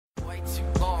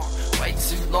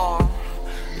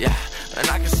And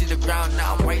I can see the ground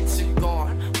now, I'm way too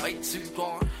gone, way too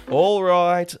gone. All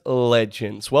right,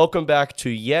 legends. Welcome back to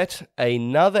yet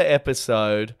another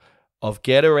episode of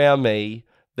Get Around Me.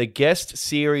 The guest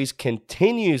series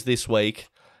continues this week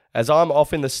as I'm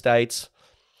off in the States,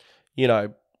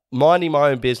 minding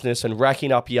my own business and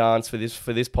racking up yarns for this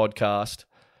podcast.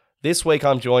 This week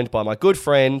I'm joined by my good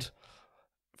friend,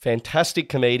 fantastic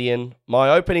comedian,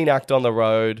 my opening act on the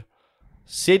road,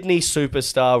 Sydney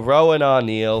superstar Rohan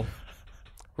Arneil.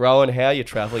 Rohan, how are you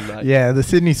travelling, mate? Yeah, the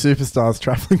Sydney superstar's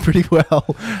travelling pretty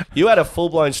well. You had a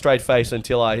full-blown straight face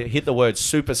until I hit the word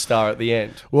superstar at the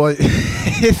end. Well,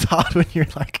 it's hard when you're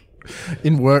like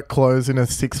in work clothes in a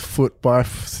 6 foot by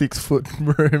 6 foot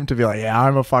room to be like, yeah,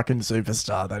 I'm a fucking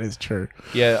superstar. That is true.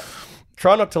 Yeah.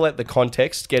 Try not to let the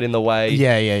context get in the way.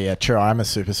 Yeah. True. I'm a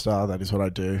superstar. That is what I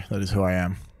do. That is who I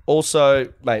am.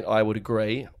 Also, mate, I would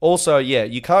agree. Also, yeah,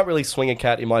 you can't really swing a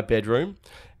cat in my bedroom.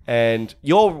 And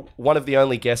you're one of the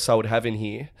only guests I would have in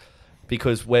here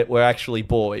because we're actually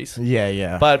boys.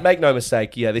 Yeah. But make no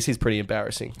mistake, yeah, this is pretty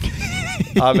embarrassing.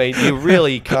 I mean, you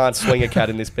really can't swing a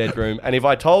cat in this bedroom. And if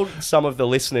I told some of the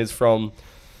listeners from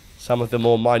some of the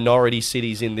more minority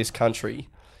cities in this country,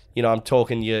 I'm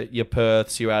talking your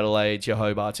Perths, your Adelaides, your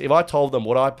Hobarts. If I told them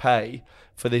what I pay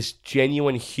for this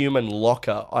genuine human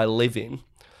locker I live in,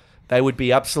 they would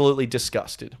be absolutely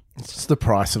disgusted. It's just the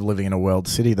price of living in a world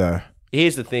city, though.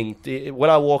 Here's the thing. When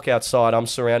I walk outside, I'm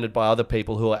surrounded by other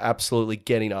people who are absolutely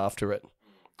getting after it.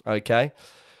 Okay?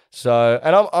 So,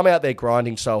 and I'm out there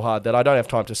grinding so hard that I don't have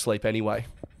time to sleep anyway.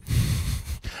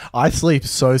 I sleep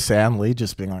so soundly,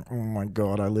 just being like, oh my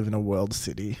God, I live in a world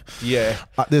city. Yeah.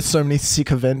 There's so many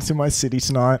sick events in my city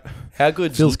tonight. How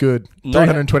good? Feels good.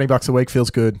 $320 a week feels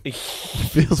good.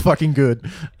 Feels fucking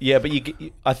good. Yeah, but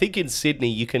I think in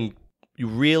Sydney, you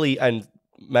really, and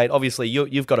mate, obviously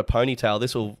you've got a ponytail.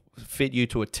 This will fit you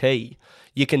to a T.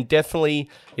 You can definitely,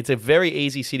 it's a very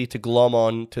easy city to glom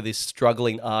on to this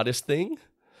struggling artist thing.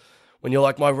 When you're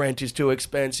like, my rent is too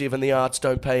expensive and the arts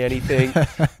don't pay anything.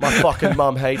 My fucking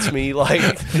mum hates me. Like,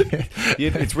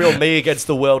 it's real me against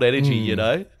the world energy,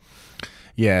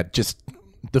 Yeah, just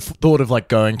the thought of like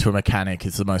going to a mechanic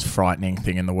is the most frightening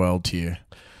thing in the world to you.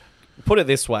 Put it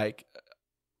this way.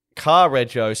 Car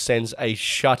rego sends a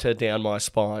shudder down my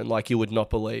spine like you would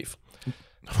not believe.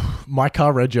 My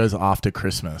car rego's after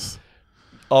Christmas.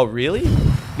 Oh, really?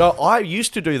 No, I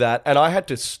used to do that and I had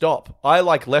to stop. I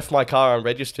left my car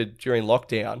unregistered during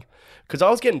lockdown because I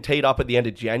was getting teed up at the end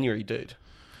of January, dude.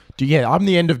 Yeah, I'm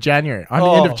the end of January. The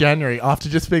end of January after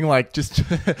just being like, just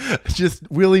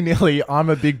willy-nilly, I'm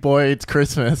a big boy, it's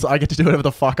Christmas, I get to do whatever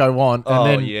the fuck I want.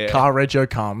 And then car rego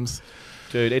comes.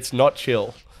 Dude, it's not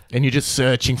chill. And you're just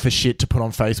searching for shit to put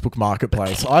on Facebook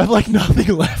Marketplace. I have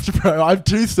nothing left, bro. I have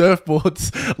 2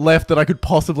 surfboards left that I could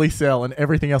possibly sell and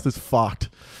everything else is fucked.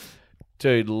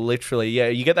 Dude, literally, yeah.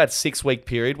 You get that 6-week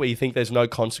period where you think there's no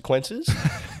consequences.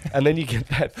 And then you get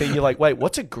that thing, you're like, wait,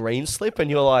 what's a green slip? And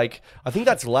you're like, I think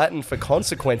that's Latin for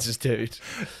consequences, dude.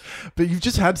 But you've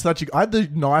just had I had the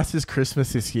nicest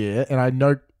Christmas this year and I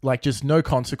know, just no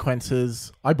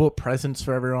consequences. I bought presents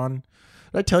for everyone.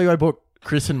 Did I tell you I bought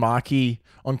Chris and Marky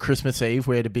on Christmas Eve?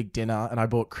 We had a big dinner and I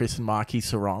bought Chris and Marky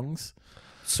sarongs.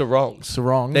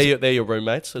 Sarongs. They're your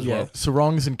roommates as well.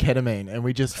 Sarongs and ketamine, and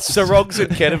we just sarongs and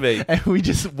ketamine, and we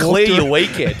just clear your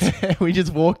weekend. And we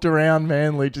just walked around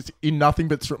Manly, just in nothing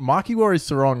but. Marky wore his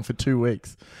sarong for 2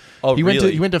 weeks. Oh,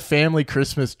 really? He went to family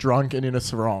Christmas drunk and in a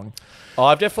sarong. Oh,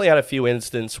 I've definitely had a few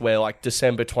instances where,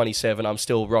 December 27, I'm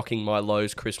still rocking my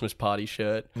Lowe's Christmas party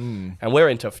shirt, and we're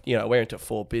into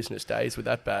 4 business days with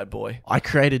that bad boy. I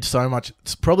created so much.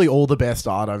 It's probably all the best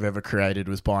art I've ever created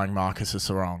was buying Marcus a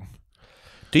sarong.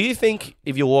 Do you think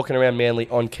if you're walking around Manly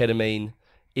on ketamine,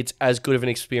 it's as good of an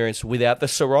experience without the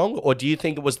sarong? Or do you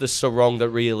think it was the sarong that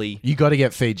really... You got to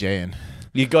get Fijian.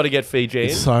 You got to get Fijian?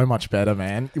 It's so much better,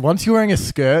 man. Once you're wearing a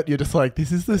skirt, you're just like,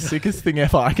 this is the sickest thing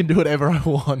ever. I can do whatever I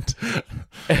want.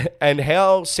 And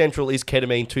how central is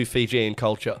ketamine to Fijian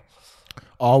culture?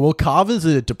 Oh, well, Carver's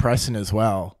a depressant as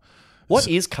well. What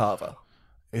is Carver?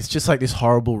 It's just this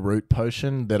horrible root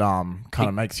potion that kind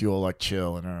of makes you all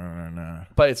chill and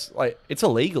But it's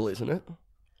illegal, isn't it?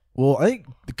 Well, I think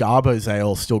the Garbos, they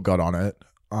all still got on it.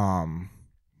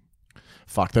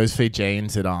 Fuck those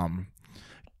Fijians at the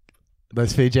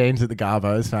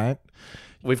Garbos, mate.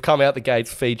 We've come out the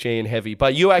gates Fijian heavy,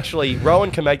 but you actually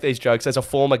Rohan can make these jokes as a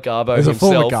former Garbo as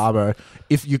himself. As a former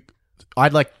Garbo,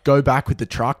 I'd go back with the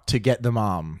truck to get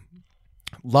them.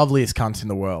 Loveliest cunts in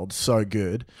the world. So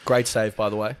good. Great save, by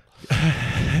the way.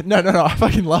 No. I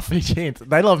fucking love Fijians.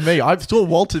 They love me. I saw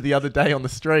Walter the other day on the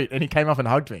street and he came up and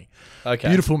hugged me. Okay.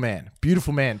 Beautiful man.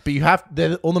 Beautiful man.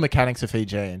 But all the mechanics are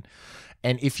Fijian.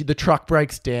 And if the truck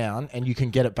breaks down and you can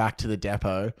get it back to the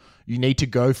depot, you need to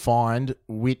go find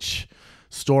which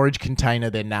storage container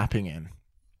they're napping in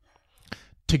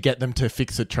to get them to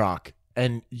fix the truck.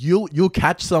 And you'll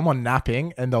catch someone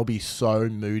napping and they'll be so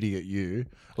moody at you.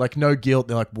 Like, no guilt.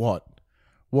 They're like, what?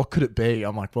 What could it be?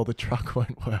 I'm like, well, the truck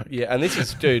won't work. Yeah, and this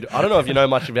is, dude, I don't know if you know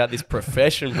much about this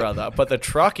profession, brother, but the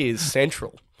truck is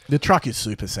central. The truck is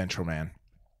super central, man.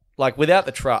 Like, without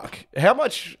the truck, how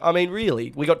much, I mean,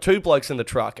 really, we got 2 blokes in the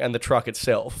truck and the truck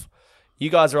itself. You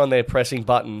guys are on there pressing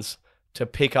buttons to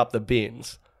pick up the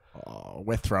bins. Oh,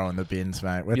 we're throwing the bins,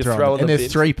 mate. You're throwing the and there's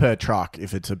bins? 3 per truck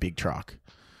if it's a big truck.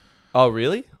 Oh,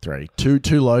 really? 3.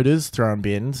 Two loaders throwing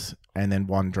bins and then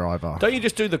 1 driver. Don't you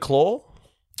just do the claw?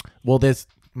 Well,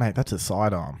 mate, that's a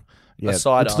sidearm. Yeah, it's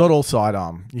sidearm. not all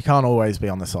sidearm. You can't always be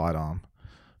on the sidearm.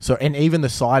 So, and even the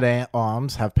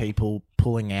sidearms have people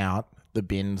pulling out the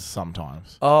bins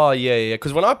sometimes. Oh, yeah.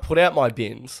 Because when I put out my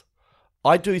bins,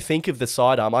 I do think of the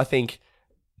sidearm. I think,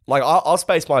 like, I'll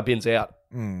space my bins out.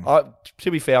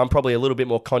 To be fair, I'm probably a little bit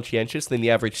more conscientious than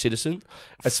the average citizen,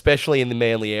 especially in the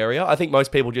Manly area. I think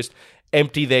most people just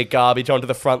empty their garbage onto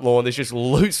the front lawn. There's just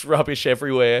loose rubbish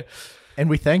everywhere. And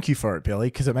we thank you for it, Billy,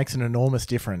 because it makes an enormous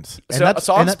difference. So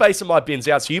I'm spacing my bins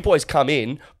out. So you boys come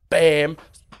in, bam,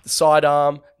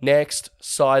 sidearm, next,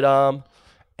 sidearm.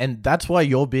 And that's why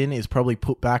your bin is probably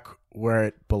put back where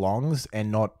it belongs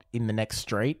and not in the next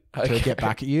street to get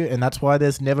back at you. And that's why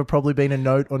there's never probably been a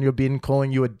note on your bin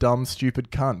calling you a dumb,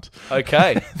 stupid cunt.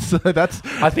 Okay. So that's...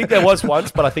 I think there was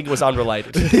once, but I think it was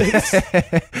unrelated.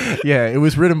 Yeah, it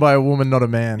was written by a woman, not a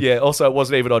man. Yeah, also it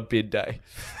wasn't even on bid day.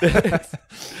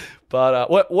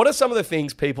 But what are some of the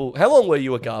things people... How long were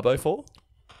you a Garbo for?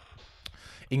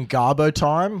 In Garbo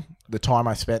time, the time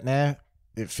I spent there,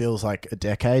 it feels like a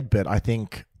decade, but I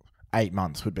think 8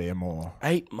 months would be a more...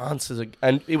 8 months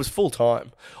and it was full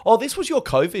time. Oh, this was your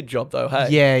COVID job though,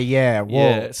 hey? Yeah. Well,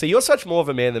 yeah. So you're such more of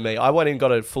a man than me. I went and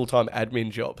got a full-time admin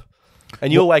job.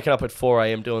 And you're waking up at 4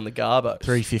 a.m. doing the Garbo.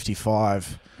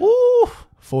 3:55. Woo!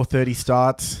 4:30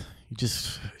 starts. You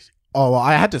just... Oh, well,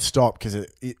 I had to stop because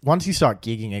once you start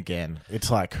gigging again, it's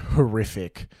like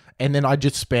horrific. And then I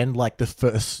just spend like the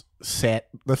first set,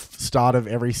 the start of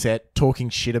every set, talking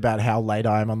shit about how late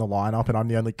I am on the lineup, and I'm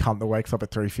the only cunt that wakes up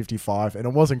at 3:55, and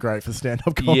it wasn't great for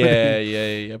stand-up comedy.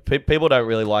 Yeah. People don't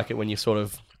really like it when you sort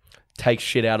of take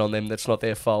shit out on them that's not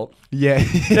their fault. Yeah.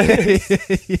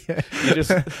 You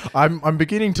just, I'm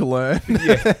beginning to learn.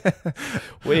 yeah.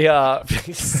 We are...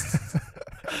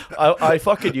 I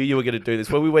fucking knew you were going to do this.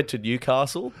 When we went to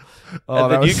Newcastle, at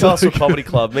the Newcastle Comedy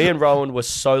Club, me and Rohan were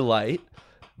so late.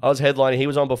 I was headlining, he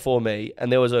was on before me,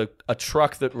 and there was a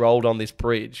truck that rolled on this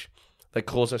bridge that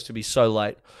caused us to be so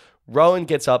late. Rohan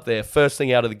gets up there, first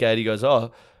thing out of the gate, he goes,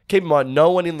 oh, keep in mind,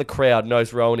 no one in the crowd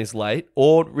knows Rohan is late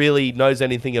or really knows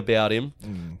anything about him.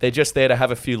 They're just there to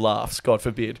have a few laughs, God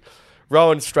forbid.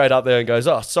 Rohan straight up there and goes,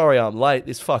 oh, sorry I'm late.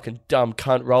 This fucking dumb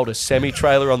cunt rolled a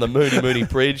semi-trailer on the Mooney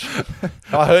Bridge.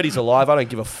 I heard he's alive. I don't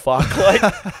give a fuck. Like,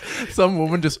 some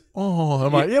woman just,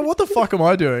 I'm like, yeah, what the fuck am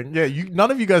I doing? Yeah, none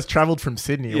of you guys travelled from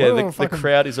Sydney. Yeah, the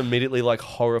crowd is immediately like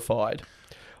horrified.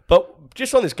 But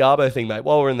just on this Garbo thing, mate,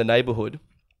 while we're in the neighbourhood,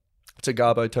 it's a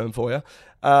Garbo term for you.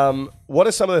 What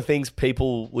are some of the things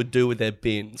people would do with their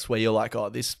bins where you're like, oh,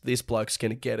 this bloke's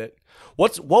going to get it?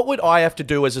 What would I have to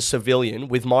do as a civilian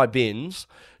with my bins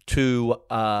to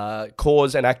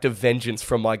cause an act of vengeance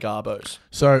from my Garbos?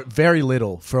 So very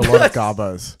little for a lot of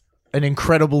Garbos. An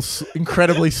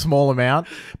incredibly small amount.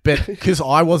 But because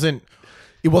it wasn't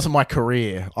my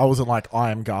career. I wasn't like, I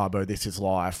am Garbo, this is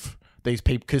life. These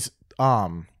people, because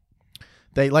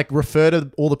they like refer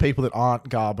to all the people that aren't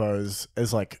Garbos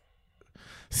as like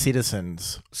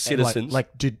citizens. Citizens?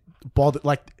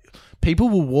 People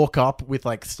will walk up with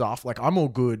like stuff. Like, I'm all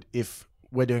good if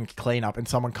we're doing cleanup and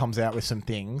someone comes out with some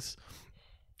things.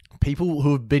 People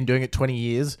who have been doing it 20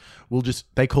 years will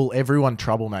they call everyone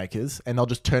troublemakers, and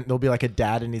they'll be like a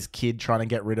dad and his kid trying to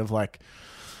get rid of like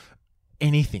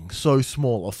anything so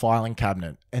small, a filing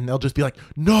cabinet, and they'll just be like,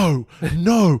 no,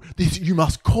 you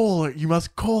must call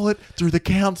it through the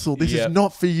council. This is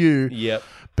not for you. Yep.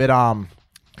 But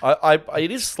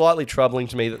it is slightly troubling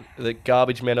to me that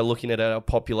garbage men are looking at our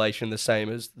population the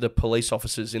same as the police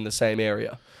officers in the same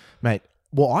area. Mate,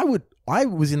 well, I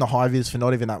was in the high vis for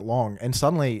not even that long, and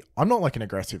suddenly I'm not like an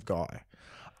aggressive guy.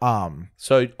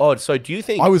 So do you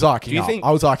think I was arcing up?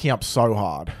 I was arcing up so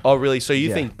hard. Oh, really? So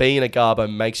you think being a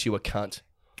Garbo makes you a cunt?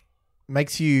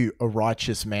 Makes you a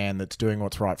righteous man that's doing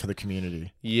what's right for the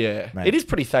community. Yeah, mate. It is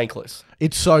pretty thankless.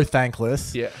 It's so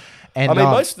thankless. Yeah. And I mean,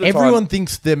 most of the everyone time,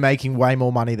 thinks they're making way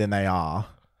more money than they are.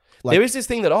 Like, there is this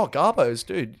thing that, Garbos,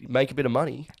 dude, make a bit of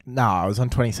money. No, I was on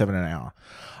 27 an hour.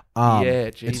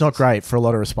 It's not great for a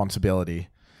lot of responsibility.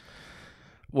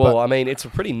 Well, I mean, it's a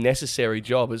pretty necessary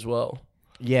job as well.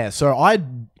 Yeah, so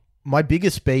my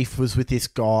biggest beef was with this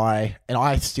guy, and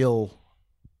I said,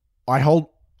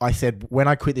 when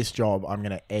I quit this job, I'm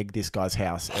going to egg this guy's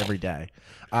house every day.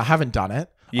 I haven't done it.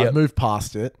 Yep. I've moved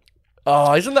past it.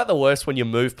 Oh, isn't that the worst when you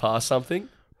move past something?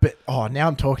 But, now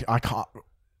I'm talking, I can't,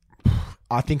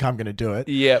 I think I'm going to do it.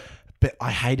 Yep. But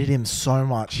I hated him so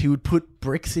much. He would put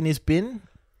bricks in his bin.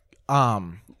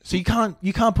 So you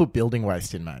can't put building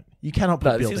waste in, mate. You cannot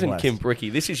put building waste. No, this isn't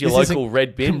Kimbrickie. This is your local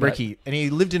red bin, Kimbrickie. And he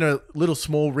lived in a little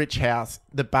small rich house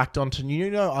that backed onto,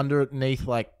 underneath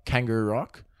like Kangaroo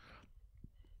Rock.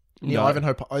 No.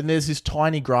 Ivanhoe, and there's this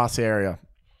tiny grass area,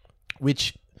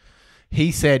 which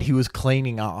he said he was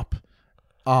cleaning up.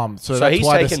 So that's he's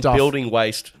why taken building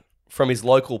waste from his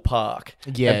local park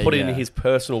and put it in his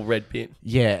personal red bin.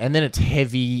 Yeah, and then it's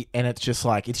heavy, and it's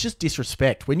just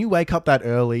disrespect. When you wake up that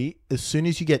early, as soon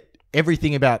as you get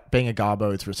everything about being a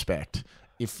garbo, it's respect.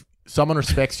 If someone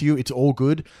respects you, it's all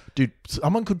good. Dude,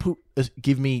 someone could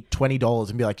give me $20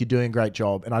 and be like, you're doing a great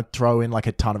job, and I'd throw in like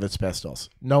a ton of asbestos.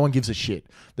 No one gives a shit.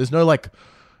 There's no like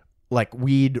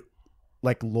weird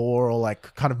like law or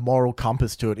like kind of moral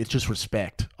compass to it. It's just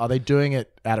respect. Are they doing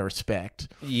it out of respect?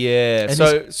 Yeah. And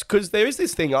so, because there is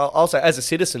this thing, I'll say as a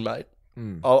citizen, mate,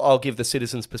 I'll give the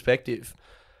citizen's perspective.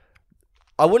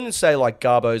 I wouldn't say like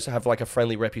garbos have like a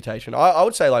friendly reputation. I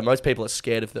would say like most people are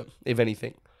scared of them, if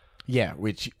anything. Yeah,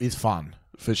 which is fun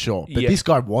for sure. But this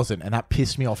guy wasn't, and that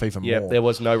pissed me off even more. Yeah, there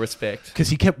was no respect. Because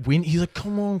he kept winning. He's like,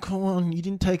 come on, you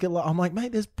didn't take it. I'm like,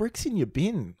 mate, there's bricks in your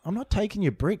bin. I'm not taking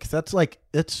your bricks. That's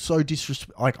so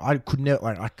disrespectful. Like, I could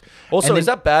never, Also, is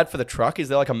that bad for the truck? Is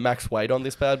there like a max weight on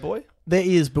this bad boy? There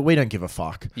is, but we don't give a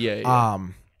fuck. Yeah.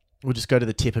 We'll just go to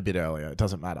the tip a bit earlier. It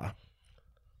doesn't matter.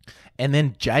 And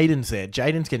then Jaden's there.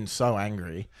 Jaden's getting so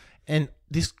angry. And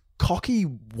this cocky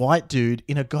white dude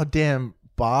in a goddamn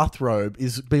bathrobe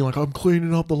is being like, I'm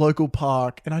cleaning up the local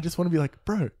park. And I just want to be like,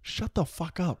 bro, shut the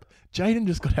fuck up. Jaden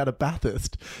just got out of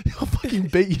Bathurst. He'll fucking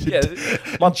beat you to death.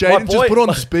 Jaden just put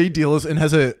on speed dealers and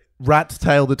has a rat's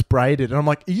tail that's braided. And I'm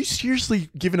like, are you seriously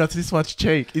giving us this much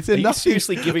cheek? Is there you nothing?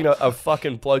 Seriously giving a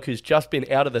fucking bloke who's just been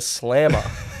out of the slammer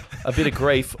a bit of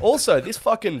grief? Also, this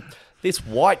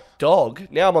white dog,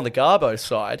 now I'm on the Garbo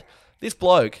side, this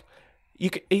bloke,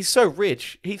 he's so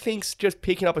rich, he thinks just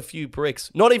picking up a few bricks,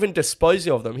 not even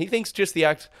disposing of them, he thinks just the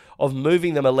act of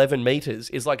moving them 11 metres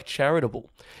is like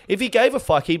charitable. If he gave a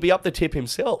fuck, he'd be up the tip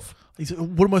himself. He's like,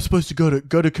 what am I supposed to go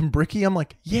to Kimbrickie? I'm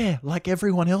like, yeah, like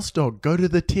everyone else, dog, go to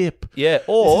the tip. Yeah,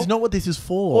 or... This is not what this is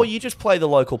for. Or you just play the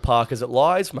local park as it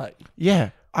lies, mate.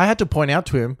 Yeah, I had to point out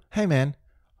to him, hey man,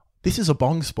 this is a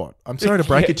bong spot. I'm sorry to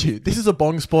break it to you. This is a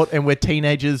bong spot and where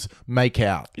teenagers make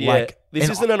out. Yeah, this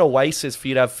isn't an oasis for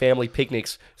you to have family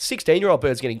picnics. 16-year-old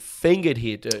birds getting fingered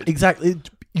here, dude. Exactly.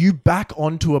 You back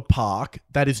onto a park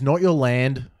that is not your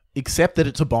land, except that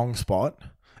it's a bong spot.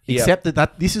 Except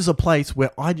that this is a place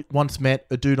where I once met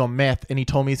a dude on meth and he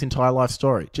told me his entire life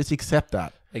story. Just accept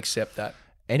that. Accept that.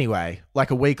 Anyway,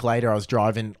 like a week later, I was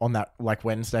driving on that like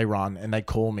Wednesday run and they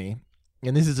call me.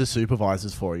 And this is the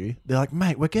supervisors for you. They're like,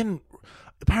 mate,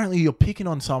 apparently you're picking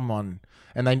on someone.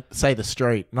 And they say the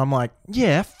street. And I'm like,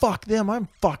 yeah, fuck them. I'm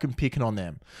fucking picking on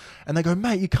them. And they go,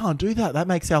 mate, you can't do that. That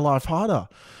makes our life harder.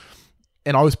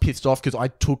 And I was pissed off because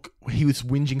he was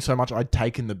whinging so much, I'd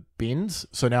taken the bins.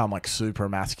 So now I'm like super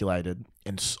emasculated.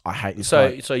 And I hate this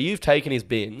guy. So you've taken his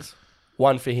bins,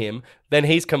 one for him. Then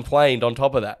he's complained on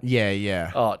top of that.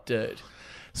 Yeah. Oh, dude.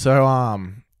 So,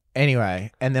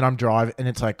 anyway. And then I'm driving and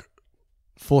it's like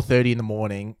 4:30 in the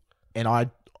morning, and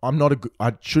I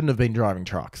shouldn't have been driving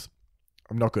trucks.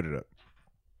 I'm not good at it.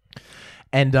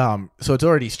 And so it's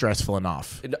already stressful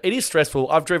enough. It is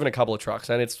stressful. I've driven a couple of trucks,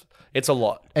 and it's a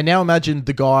lot. And now imagine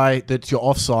the guy that's your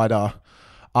offsider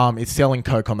is selling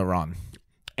coke on the run.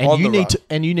 And you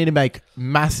need to make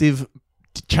massive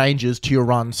changes to your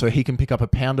run so he can pick up a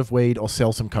pound of weed or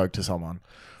sell some coke to someone.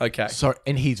 Okay.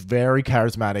 And he's very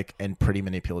charismatic and pretty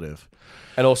manipulative.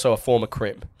 And also a former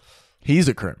crim. He is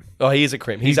a crim. Oh, he is a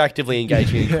crim. He's actively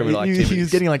engaging in criminal activities. He was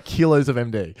getting like kilos of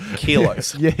MD.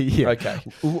 Kilos? Yeah. Okay.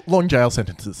 Long jail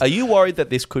sentences. Are you worried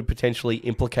that this could potentially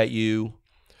implicate you?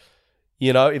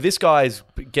 You know, if this guy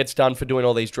gets done for doing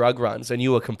all these drug runs and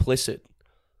you are complicit?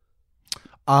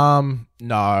 No.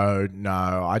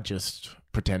 I just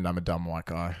pretend I'm a dumb white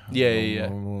guy. Yeah.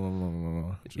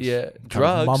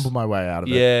 Drugs. Mumble my way out of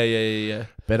it. Yeah.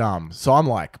 But so I'm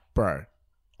like, bro,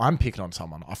 I'm picking on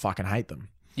someone. I fucking hate them.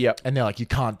 Yep. And they're like, you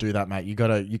can't do that, mate. You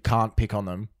can't pick on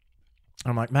them.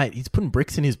 I'm like, mate, he's putting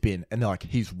bricks in his bin. And they're like,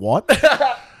 he's what?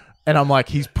 And I'm like,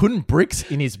 he's putting bricks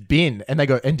in his bin. And they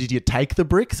go, and did you take the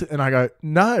bricks? And I go,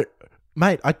 no,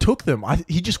 mate, I took them.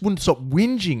 He just wouldn't stop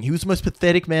whinging. He was the most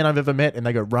pathetic man I've ever met. And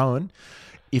they go, Rohan,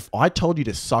 if I told you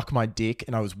to suck my dick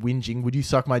and I was whinging, would you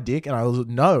suck my dick? And I was like,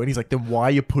 no. And he's like, then why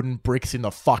are you putting bricks in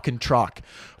the fucking truck?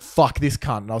 Fuck this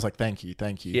cunt. And I was like, thank you.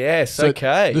 Yes, So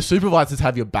okay. the supervisors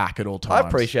have your back at all times. I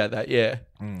appreciate that, yeah.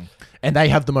 And they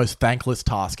have the most thankless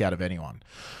task out of anyone.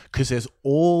 Because there's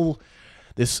all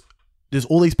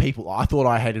these people. I thought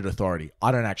I hated authority.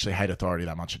 I don't actually hate authority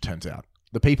that much, it turns out.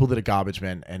 The people that are garbage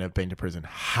men and have been to prison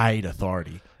hate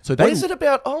authority. So What is it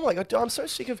about? Oh my God, I'm so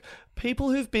sick of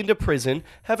people who've been to prison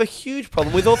have a huge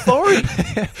problem with authority.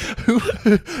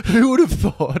 Who would have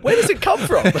thought? Where does it come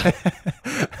from?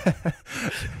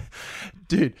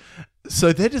 Dude,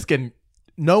 so they're just getting...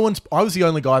 I was the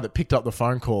only guy that picked up the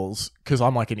phone calls because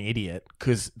I'm like an idiot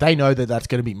because they know that that's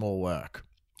going to be more work.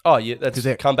 Oh, yeah, that's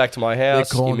come back to my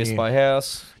house. You missed my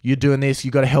house. You're doing this. You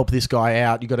got to help this guy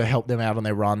out. You got to help them out on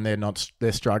their run.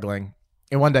 They're struggling.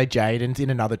 And one day Jaden's in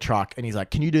another truck and he's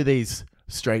like, "Can you do these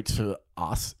streets for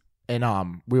us?" And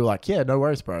we were like, "Yeah, no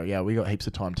worries, bro. Yeah, we got heaps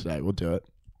of time today. We'll do it.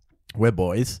 We're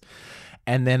boys."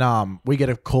 And then we get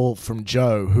a call from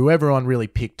Joe, who everyone really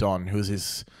picked on, who was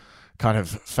his kind of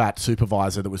fat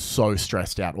supervisor that was so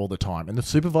stressed out all the time. And the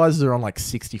supervisors are on like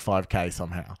 65K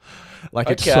somehow. Like,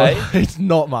 it's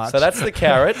not much. So that's the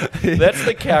carrot. That's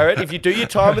the carrot. If you do your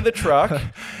time in the truck,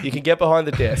 you can get behind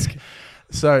the desk.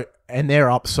 So, and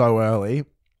they're up so early,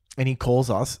 and he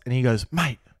calls us and he goes,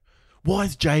 "Mate, why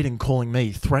is Jaden calling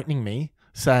me, threatening me,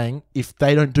 saying if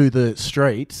they don't do the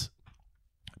streets,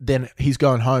 then he's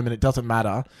going home and it doesn't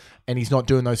matter, and he's not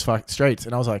doing those streets?"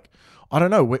 And I was like, "I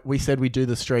don't know. We said we do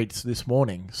the streets this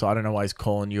morning, so I don't know why he's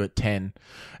calling you at 10.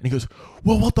 And he goes,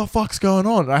 "Well, what the fuck's going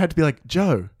on?" And I had to be like,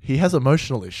 "Joe, he has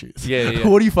emotional issues. Yeah.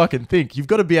 What do you fucking think? You've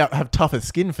got to have tougher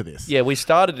skin for this." Yeah, we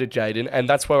started at Jaden, and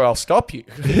that's where I'll stop you.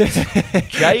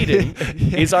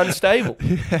 Jaden is unstable.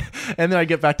 And then I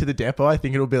get back to the depot. I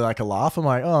think it'll be like a laugh. I'm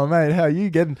like, "Oh, mate, how are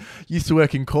you getting used to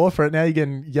working corporate? Now you're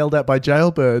getting yelled at by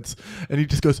jailbirds." And he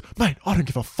just goes, "Mate, I don't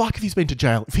give a fuck if he's been to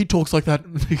jail. If he talks like that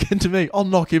again to me, I'll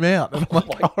knock him out." And I'm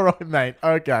like, "All right, mate.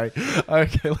 Okay,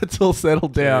 let's all settle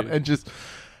down and just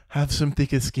have some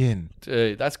thicker skin."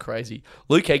 Dude, that's crazy.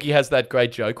 Luke Heggie has that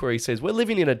great joke where he says, "We're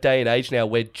living in a day and age now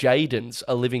where Jadens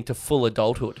are living to full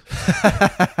adulthood."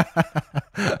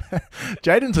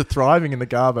 Jadens are thriving in the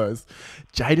Garbos.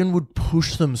 Jaden would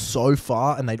push them so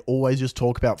far, and they'd always just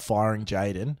talk about firing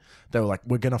Jaden. They were like,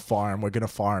 "We're going to fire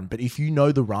him. But if you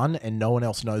know the run and no one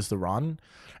else knows the run,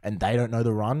 and they don't know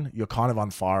the run, you're kind of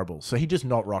unfireable." So he'd just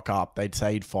not rock up. They'd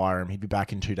say he'd fire him. He'd be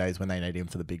back in 2 days when they need him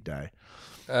for the big day.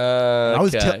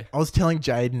 Okay. I was telling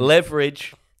Jaden...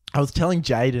 Leverage. I was telling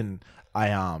Jaden,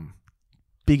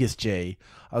 biggest G.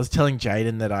 I was telling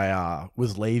Jaden that I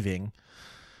was leaving,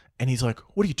 and he's like,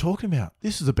 "What are you talking about?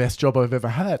 This is the best job I've ever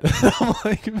had." I'm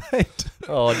like, "Mate."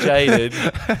 Oh,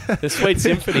 Jaden. The Sweet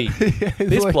Symphony. Yeah,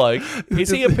 this like, bloke, is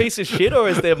he a piece of shit or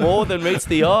is there more than meets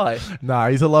the eye? Nah,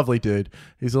 he's a lovely dude.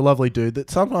 He's a lovely dude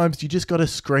that sometimes you just got to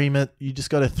scream it. You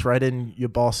just got to threaten your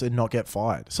boss and not get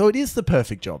fired. So it is the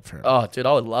perfect job for him. Oh, dude,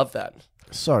 I would love that.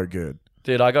 So good.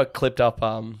 Dude, I got clipped up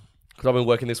because I've been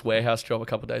working this warehouse job a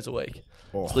couple of days a week.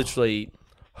 Oh. It's literally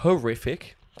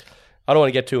horrific. I don't want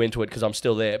to get too into it because I'm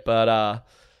still there. But,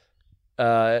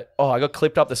 I got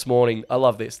clipped up this morning. I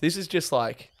love this. This is just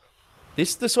like, this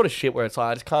is the sort of shit where it's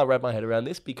like, I just can't wrap my head around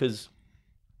this because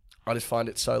I just find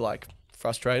it so like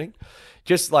frustrating.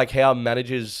 Just like how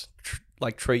managers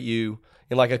treat you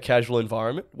in like a casual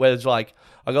environment where it's like,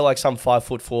 I got like some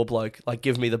 5'4" bloke like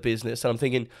give me the business. And I'm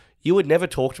thinking, you would never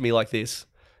talk to me like this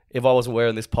if I wasn't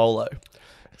wearing this polo.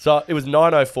 So it was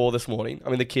 9:04 this morning.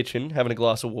 I'm in the kitchen having a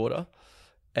glass of water.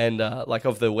 And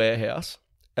of the warehouse,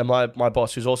 and my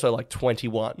boss, who's also like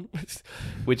 21,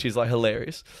 which is like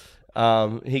hilarious.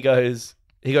 He goes,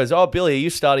 "Oh, Billy, are you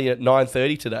starting at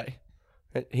 9:30 today?"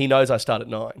 He knows I start at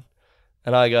 9,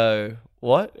 and I go,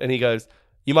 "What?" And he goes,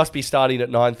 "You must be starting at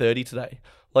 9:30 today,"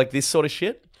 like this sort of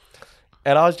shit.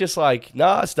 And I was just like,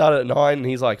 "Nah, I started at 9." And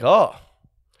he's like, "Oh,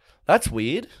 that's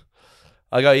weird."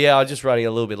 I go, "Yeah, I'm just running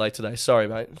a little bit late today. Sorry,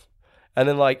 mate." And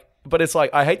then but it's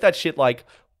like I hate that shit. Like,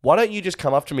 why don't you just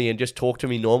come up to me and just talk to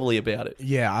me normally about it?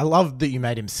 Yeah, I love that you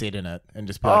made him sit in it and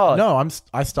just be like, "No,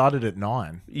 I started at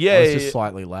 9. Yeah, I was just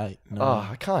slightly late." No. Oh,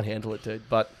 I can't handle it, dude.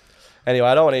 But anyway,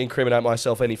 I don't want to incriminate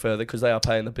myself any further because they are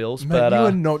paying the bills. Mate, but you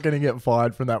are not going to get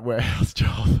fired from that warehouse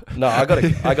job. No, I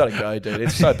gotta go, dude.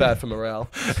 It's so bad for morale.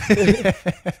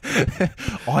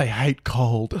 I hate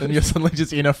cold, and you're suddenly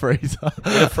just in a freezer.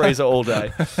 In a freezer all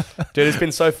day, dude. It's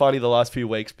been so funny the last few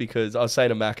weeks because I was saying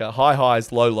to Macca, high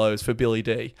highs, low lows for Billy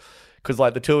D, because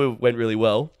like the tour went really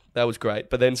well, That was great.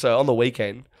 But then, so on the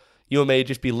weekend, you and me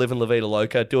just be living La Vida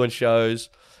Loca, doing shows,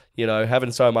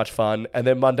 having so much fun. And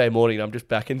then Monday morning, I'm just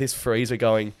back in this freezer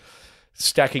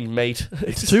stacking meat.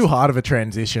 It's too hard of a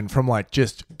transition from like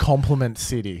just compliment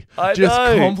city. I just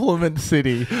know. compliment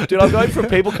city. Dude, I'm going from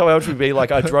people coming up to me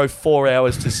like, I drove 4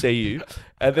 hours to see you.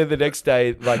 And then the next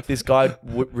day, like, this guy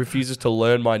refuses to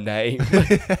learn my name.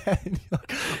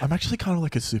 I'm actually kind of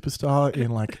like a superstar in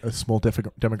like a small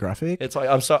demographic. It's like,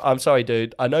 I'm sorry,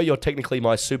 dude. I know you're technically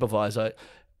my supervisor.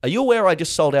 Are you aware I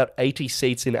just sold out 80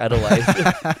 seats in Adelaide?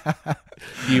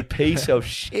 You piece of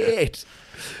shit.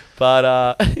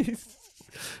 But,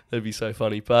 that'd be so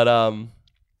funny. But,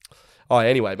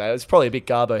 anyway, mate, it's probably a bit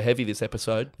Garbo heavy this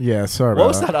episode. Yeah, sorry What about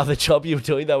was that other job you were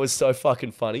doing that was so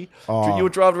fucking funny? Oh. You were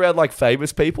driving around like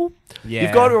famous people?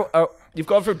 Yeah. You've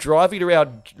gone from driving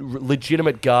around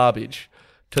legitimate garbage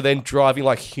to then driving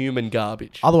like human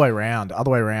garbage. Other way around.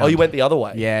 Oh, you went the other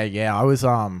way? Yeah. I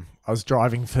was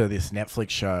driving for this Netflix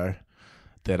show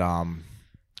that,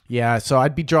 so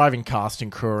I'd be driving cast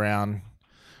and crew around,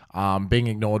 being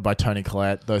ignored by Toni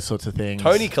Collette, those sorts of things.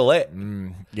 Toni Collette?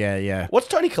 Yeah. What's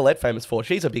Toni Collette famous for?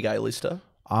 She's a big A-lister.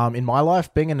 In my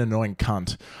life, being an annoying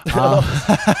cunt.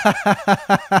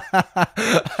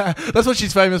 That's what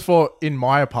she's famous for in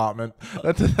my apartment.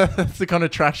 That's the kind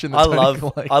of traction that Toni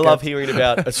Collette I love gets. hearing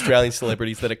about Australian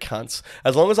celebrities that are cunts.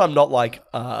 As long as I'm not like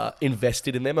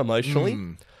invested in them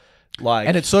emotionally. Like,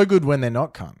 and it's so good when they're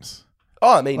not cunts.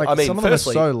 Oh, I mean, some of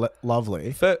firstly, them are so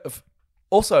lovely.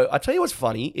 Also, I tell you what's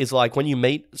funny is like when you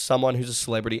meet someone who's a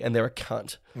celebrity and they're a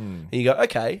cunt, and you go,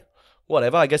 okay,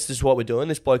 whatever, I guess this is what we're doing.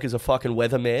 This bloke is a fucking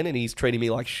weatherman and he's treating me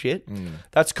like shit.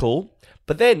 That's cool.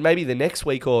 But then maybe the next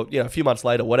week or a few months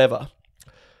later, whatever,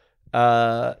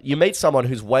 you meet someone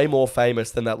who's way more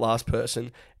famous than that last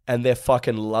person and they're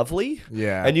fucking lovely.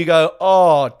 Yeah. And you go,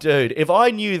 oh, dude, if I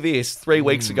knew this 3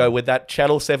 weeks ago when that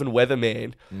Channel 7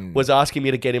 weatherman was asking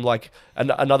me to get him like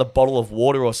another bottle of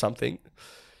water or something,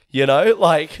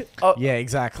 like... yeah,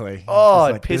 exactly. Oh,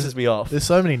 It's it pisses me off. There's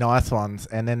so many nice ones,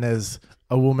 and then there's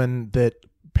a woman that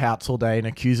pouts all day and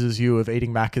accuses you of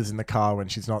eating Maccas in the car when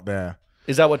she's not there.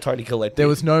 Is that what Toni Collette did? There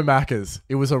was no Maccas.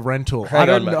 It was a rental. Hang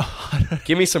I on, don't mate. know.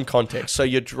 Give me some context. So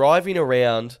you're driving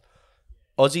around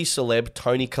Aussie celeb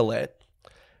Toni Collette,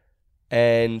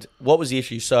 and what was the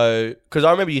issue? So, because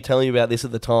I remember you telling me about this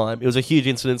at the time. It was a huge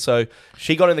incident. So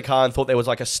she got in the car and thought there was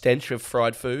like a stench of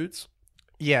fried foods.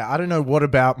 Yeah, I don't know what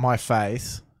about my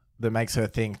face that makes her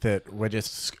think that we're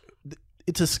just...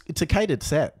 It's a catered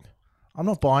set. I'm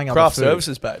not buying other Craft food.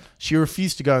 services, babe. She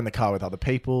refused to go in the car with other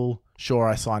people. Sure,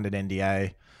 I signed an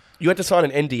NDA. You had to sign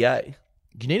an NDA.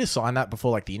 You need to sign that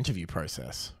before like the interview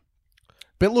process.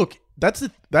 But look, that's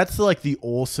like the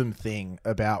awesome thing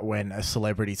about when a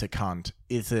celebrity's a cunt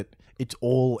is that it's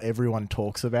all everyone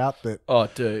talks about that Oh,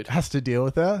 dude. has to deal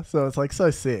with her. So it's like so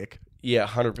sick. Yeah,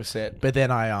 100%. But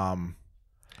then I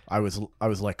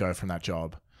was let go from that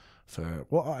job for,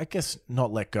 well, I guess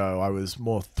not let go. I was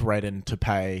more threatened to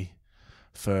pay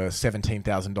for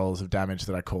 $17,000 of damage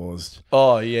that I caused.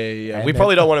 Oh, yeah. And We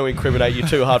probably don't want to incriminate you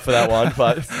too hard for that one,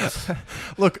 but...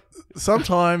 Look,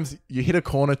 sometimes you hit a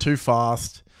corner too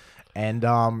fast and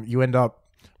you end up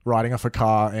riding off a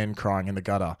car and crying in the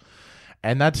gutter.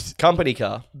 And that's... Company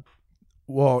car.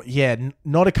 Well, yeah,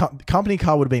 not a company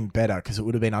car would have been better because it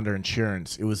would have been under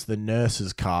insurance. It was the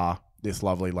nurse's car, this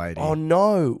lovely lady. Oh,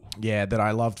 no. Yeah, that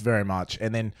I loved very much.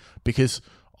 And then because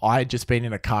I had just been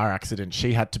in a car accident,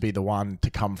 she had to be the one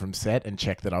to come from set and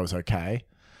check that I was okay.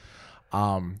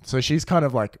 So she's kind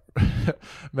of like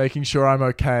making sure I'm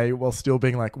okay while still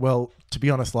being like, well, to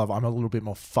be honest, love, I'm a little bit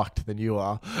more fucked than you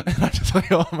are. And I just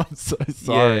like, oh, I'm so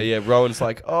sorry. Yeah. Rowan's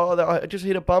like, oh, I just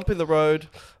hit a bump in the road.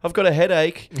 I've got a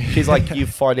headache. She's like, you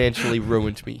financially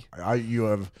ruined me. You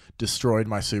have destroyed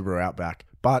my Subaru Outback.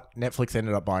 But Netflix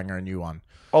ended up buying her a new one.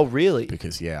 Oh, really?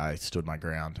 Because, yeah, I stood my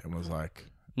ground and was like...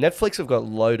 Netflix have got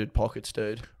loaded pockets,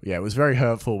 dude. Yeah, it was very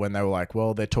hurtful when they were like,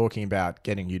 well, they're talking about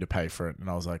getting you to pay for it. And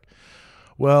I was like,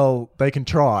 well, they can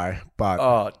try, but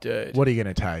Oh, dude. what are you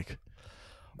going to take?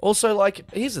 Also, like,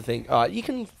 here's the thing. You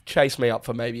can chase me up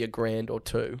for maybe $1,000 or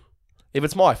 $2,000. If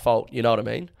it's my fault, you know what I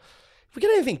mean? If we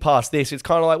get anything past this, it's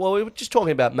kind of like, well, we're just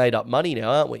talking about made up money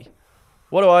now, aren't we?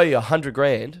 What do I owe you?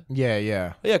 $100,000? Yeah.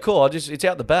 Yeah, cool. It's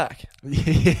out the back.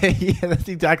 Yeah, that's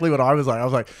exactly what I was like. I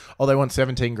was like, oh, they want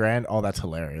 17 grand. Oh, that's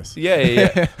hilarious.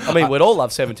 Yeah. I mean, we'd all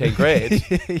love 17 grand.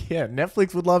 Yeah,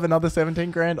 Netflix would love another 17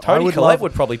 grand. Toni Collette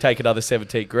would probably take another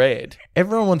 17 grand.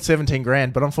 Everyone wants 17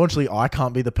 grand, but unfortunately, I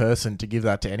can't be the person to give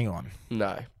that to anyone.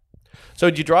 No. So,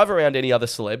 did you drive around any other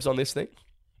celebs on this thing?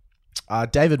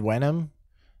 David Wenham,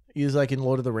 he was like in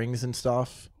Lord of the Rings and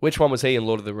stuff. Which one was he in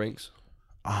Lord of the Rings?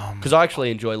 Because I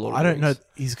actually enjoy Lord of I the don't know.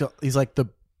 Rings.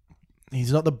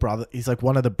 He's not the brother. He's like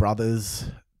one of the brothers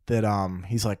that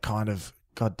he's like kind of.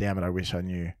 God damn it! I wish I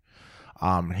knew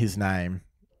his name.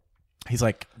 He's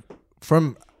like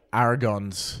from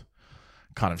Aragon's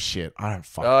kind of shit. I don't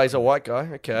fuck. Oh, he's a white guy.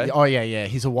 Okay. Oh yeah.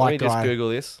 He's a white Let me guy. just Google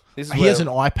this. He has an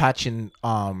eye patch in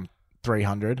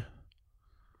 300.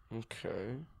 Okay.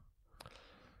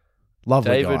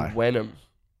 Lovely David guy. Wenham.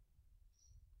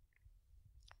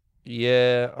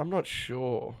 Yeah, I'm not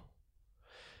sure.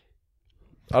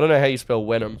 I don't know how you spell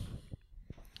Wenham.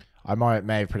 I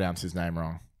may have pronounced his name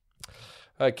wrong.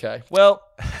 Okay. Well,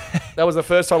 that was the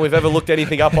first time we've ever looked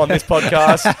anything up on this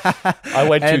podcast. I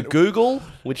went to Google,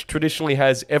 which traditionally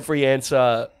has every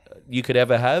answer you could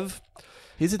ever have.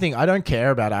 Here's the thing. I don't care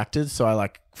about actors, so I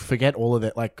like forget all of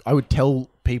it. Like I would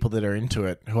tell people that are into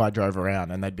it who I drove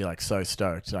around and they'd be like so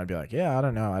stoked. And I'd be like, yeah, I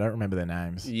don't know. I don't remember their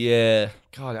names. Yeah.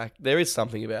 God, there is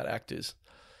something about actors.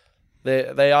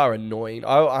 They are annoying.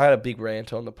 I had a big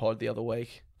rant on the pod the other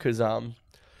week because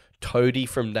Toadie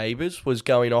from Neighbours was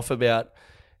going off about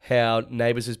how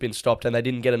Neighbours has been stopped and they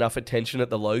didn't get enough attention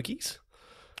at the Logies.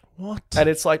 What? And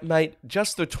it's like, mate,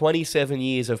 just the 27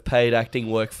 years of paid acting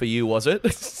work for you, was it?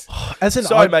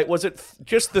 Sorry, mate, was it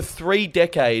just the 3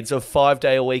 decades of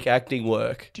 5-day-a-week acting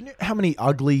work? Do you know how many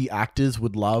ugly actors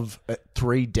would love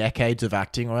 3 decades of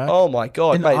acting work? Oh, my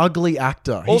God, An mate. ugly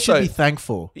actor. He should be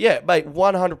thankful. Yeah, mate,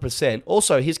 100%.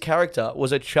 Also, his character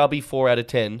was a chubby 4 out of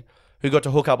 10 who got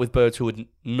to hook up with birds who would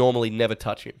normally never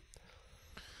touch him.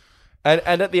 And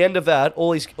at the end of that,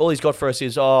 all he's got for us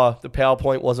is, the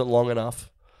PowerPoint wasn't long enough.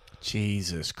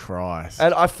 Jesus Christ.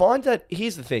 And I find that,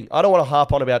 here's the thing, I don't want to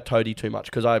harp on about Toadie too much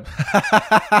because I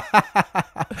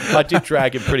did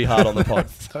drag him pretty hard on the pod.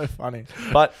 That's so funny.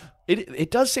 But it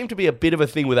does seem to be a bit of a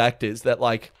thing with actors that,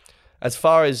 like, as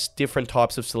far as different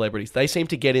types of celebrities, they seem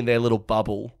to get in their little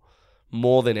bubble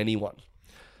more than anyone.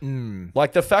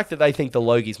 Like the fact that they think the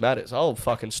Logies matters, I'll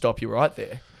fucking stop you right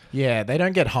there. Yeah, they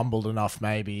don't get humbled enough,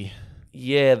 maybe.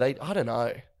 Yeah, I don't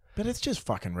know. But it's just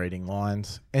fucking reading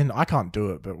lines. And I can't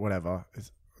do it, but whatever.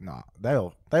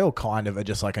 They all kind of are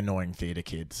just like annoying theatre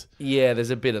kids. Yeah, there's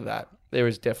a bit of that. There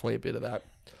is definitely a bit of that.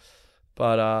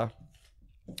 But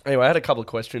anyway, I had a couple of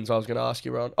questions I was going to ask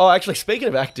you, Ron. Oh, actually, speaking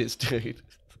of actors, dude.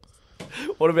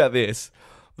 What about this?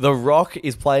 The Rock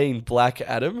is playing Black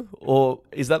Adam? Or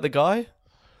is that the guy?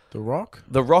 The Rock?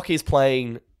 The Rock is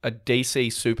playing a DC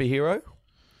superhero?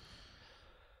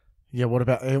 Yeah, what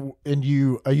about... And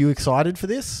are you excited for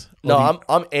this? No,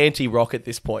 I'm anti-Rock at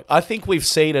this point. I think we've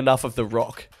seen enough of The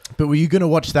Rock. But were you going to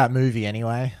watch that movie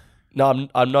anyway? No,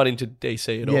 I'm not into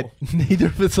DC at all. Neither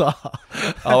of us are.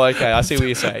 Oh, okay. I see what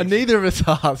you're saying. And neither of us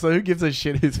are, so who gives a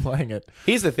shit who's playing it?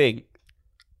 Here's the thing.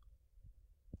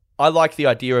 I like the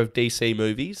idea of DC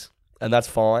movies, and that's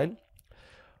fine.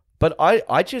 But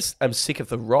I just am sick of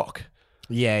The Rock.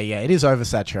 Yeah, it is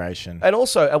oversaturation. And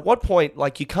also, at what point,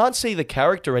 like, you can't see the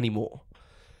character anymore.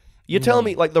 You're telling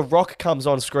me, like, The Rock comes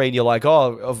on screen, you're like,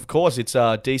 oh, of course, it's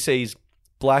DC's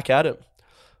Black Adam,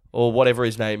 or whatever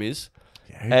his name is.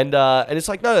 Yeah. And it's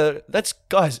like, no, that's,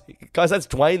 guys, that's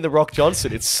Dwayne The Rock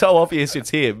Johnson. It's so obvious it's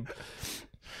him.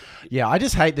 Yeah, I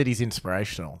just hate that he's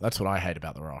inspirational. That's what I hate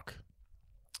about The Rock.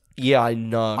 Yeah, I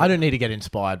know. I don't need to get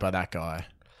inspired by that guy.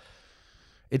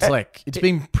 It's it's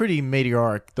been pretty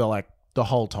meteoric the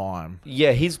whole time.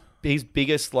 Yeah, his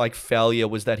biggest like failure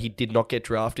was that he did not get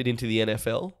drafted into the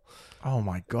NFL. Oh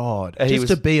my God. And just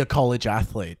to be a college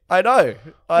athlete. I know.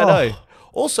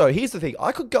 Also, here's the thing.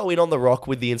 I could go in on The Rock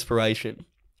with the inspiration.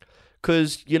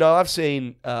 Because, I've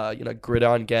seen,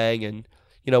 Gridiron Gang and,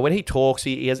 when he talks,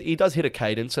 he does hit a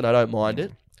cadence and I don't mind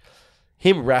it.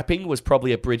 Him rapping was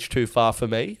probably a bridge too far for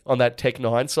me on that Tech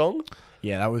 9 song.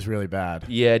 Yeah, that was really bad.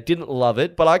 Yeah, didn't love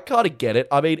it, but I kind of get it.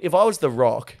 I mean, if I was The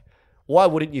Rock, why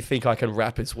wouldn't you think I can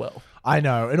rap as well? I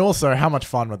know. And also, how much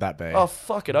fun would that be? Oh,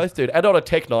 fucking oath, dude. And on a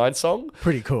Tech 9 song?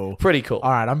 Pretty cool. All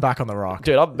right, I'm back on The Rock.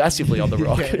 Dude, I'm massively on The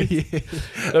Rock. Yeah.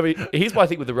 I mean, here's my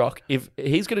thing with The Rock. If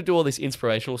he's going to do all this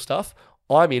inspirational stuff,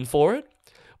 I'm in for it.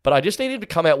 But I just need him to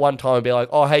come out one time and be like,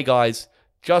 oh, hey, guys,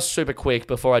 just super quick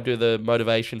before I do the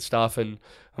motivation stuff, and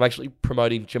I'm actually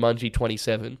promoting Jumanji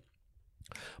 27.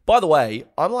 By the way,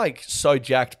 I'm like so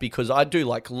jacked because I do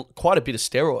like quite a bit of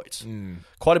steroids.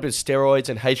 Quite a bit of steroids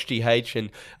and HGH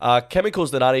and chemicals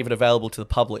that aren't even available to the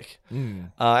public.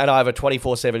 And I have a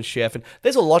 24/7 chef, and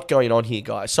there's a lot going on here,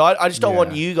 guys. So I just don't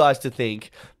want you guys to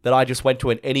think that I just went to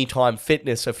an Anytime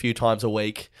Fitness a few times a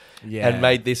week and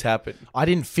made this happen. I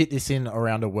didn't fit this in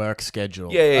around a work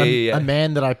schedule. Yeah. A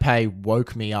man that I pay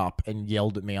woke me up and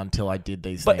yelled at me until I did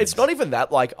these things. But it's not even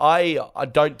that. Like, I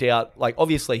don't doubt, like,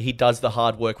 obviously he does the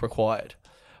hard work required.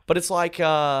 But it's like,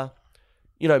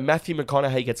 you know, Matthew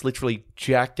McConaughey gets literally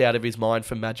jacked out of his mind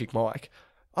for Magic Mike.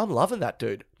 I'm loving that,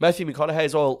 dude. Matthew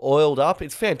McConaughey's all oiled up.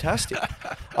 It's fantastic.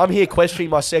 I'm here questioning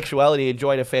my sexuality,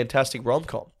 enjoying a fantastic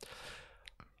rom-com.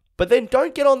 But then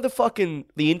don't get on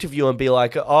the interview and be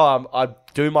like, oh, I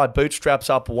do my bootstraps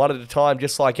up one at a time,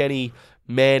 just like any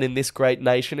man in this great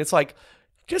nation. It's like,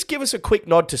 just give us a quick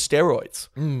nod to steroids.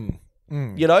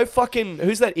 You know,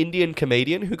 who's that Indian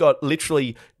comedian who got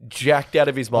literally jacked out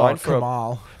of his mind?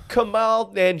 Kamal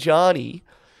Nanjiani.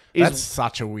 That's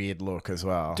such a weird look as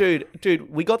well. Dude,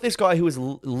 we got this guy who was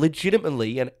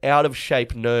legitimately an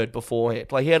out-of-shape nerd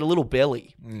beforehand. Like, he had a little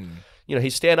belly. You know,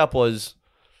 his stand-up was...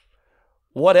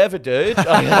 whatever, dude.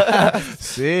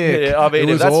 Sick. Yeah, I mean,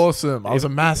 it was awesome. I was a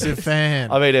massive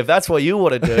fan. I mean, if that's what you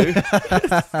want to do.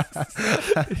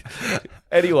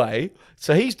 Anyway,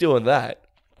 so he's doing that.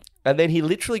 And then he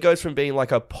literally goes from being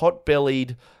like a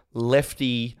pot-bellied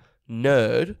lefty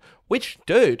nerd, which,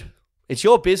 dude, it's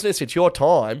your business, it's your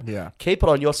time. Yeah. Keep it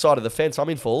on your side of the fence. I'm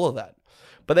in for all of that.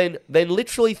 But then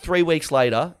literally 3 weeks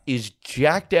later is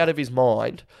jacked out of his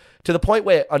mind to the point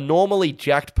where a normally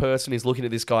jacked person is looking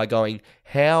at this guy going,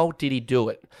 how did he do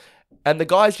it? And the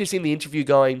guy's just in the interview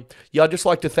going, yeah, I'd just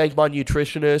like to thank my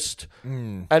nutritionist.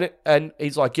 And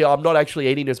he's like, yeah, I'm not actually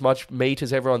eating as much meat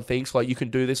as everyone thinks. Like, you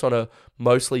can do this on a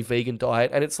mostly vegan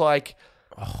diet. And it's like,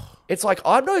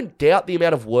 I don't doubt the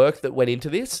amount of work that went into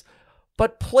this,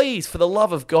 but please, for the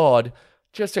love of God,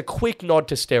 just a quick nod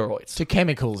to steroids. To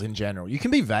chemicals in general. You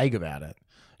can be vague about it.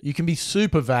 You can be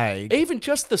super vague. Even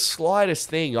just the slightest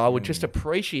thing, I would just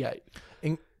appreciate.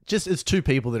 Just as two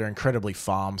people that are incredibly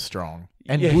farm strong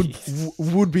and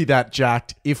would be that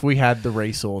jacked if we had the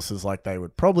resources like they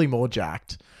would. Probably more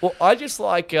jacked. Well, I just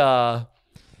like, if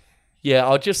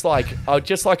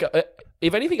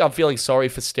anything, I'm feeling sorry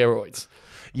for steroids.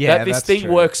 Yeah, that this that's thing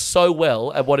true. works so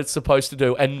well at what it's supposed to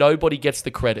do, and nobody gets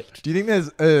the credit. Do you think there's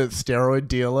a steroid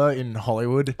dealer in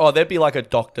Hollywood? Oh, there'd be like a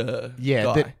doctor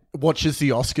guy. That watches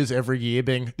the Oscars every year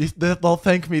being, they'll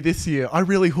thank me this year. I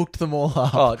really hooked them all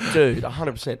up. Oh, dude,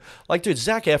 100%. Like, dude,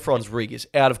 Zac Efron's rig is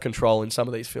out of control in some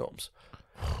of these films.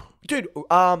 Dude,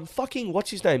 what's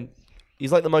his name?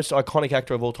 He's like the most iconic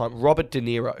actor of all time, Robert De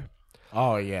Niro.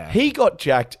 Oh, yeah. He got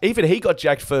jacked. Even he got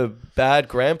jacked for Bad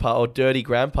Grandpa or Dirty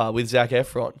Grandpa with Zac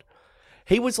Efron.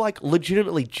 He was like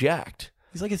legitimately jacked.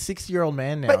 He's like a 60-year-old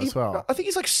man now as well. I think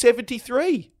he's like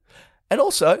 73. And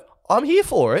also, I'm here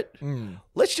for it.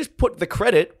 Let's just put the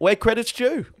credit where credit's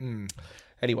due.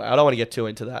 Anyway, I don't want to get too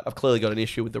into that. I've clearly got an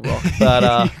issue with The Rock.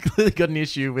 But You've clearly got an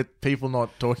issue with people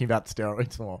not talking about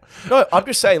steroids more. no, I'm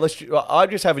just saying, I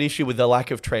just have an issue with the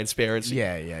lack of transparency.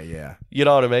 Yeah. You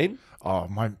know what I mean? Oh,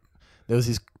 there was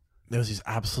this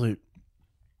absolute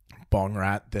bong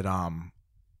rat that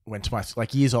went to my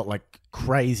years old, like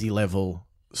crazy level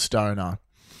stoner,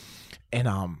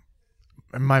 and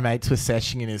my mates were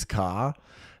seshing in his car,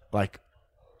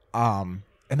 and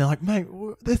they're like, mate,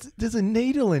 there's a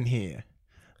needle in here.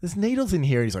 There's needles in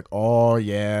here. And he's like, oh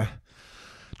yeah,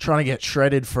 trying to get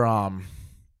shredded for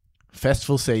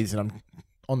festival season. I'm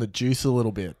on the juice a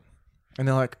little bit, and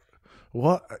they're like,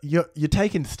 what? You're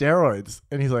taking steroids?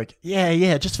 And he's like,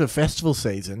 yeah, just for festival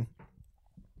season.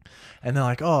 And they're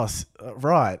like, oh,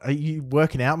 right. Are you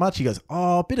working out much? He goes,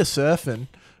 oh, a bit of surfing.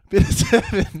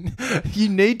 You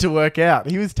need to work out.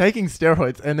 He was taking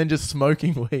steroids and then just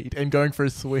smoking weed and going for a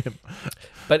swim.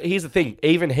 But here's the thing.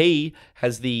 Even he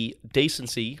has the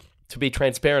decency to be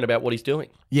transparent about what he's doing.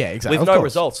 Yeah, exactly. With no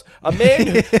results. A man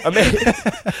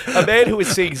who is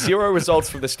seeing zero results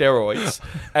from the steroids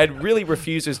and really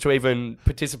refuses to even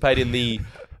participate in the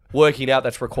working out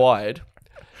that's required.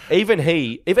 Even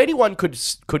he, if anyone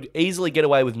could easily get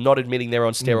away with not admitting they're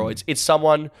on steroids, it's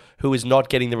someone who is not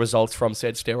getting the results from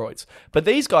said steroids. But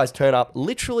these guys turn up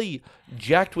literally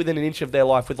jacked within an inch of their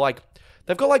life with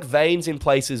they've got like veins in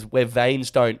places where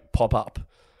veins don't pop up.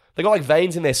 They've got like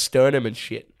veins in their sternum and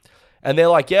shit. And they're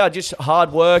like, yeah, just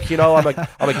hard work. You know,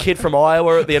 I'm a kid from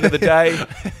Iowa at the end of the day.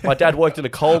 My dad worked in a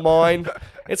coal mine.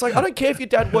 It's like, I don't care if your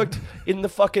dad worked in the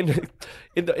fucking,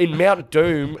 in Mount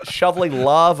Doom shoveling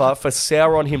lava for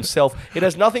Sauron himself. It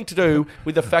has nothing to do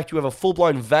with the fact you have a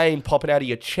full-blown vein popping out of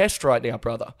your chest right now,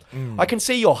 brother. I can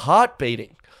see your heart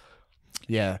beating.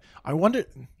 Yeah. I wonder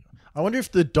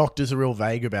if the doctors are real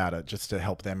vague about it just to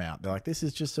help them out. They're like, this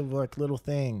is just a little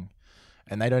thing.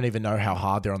 And they don't even know how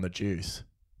hard they're on the juice.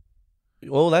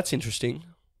 Well, that's interesting.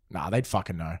 Nah, they'd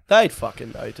fucking know. They'd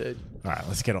fucking know, dude. All right,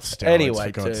 let's get off steroids,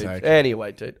 for God's sake.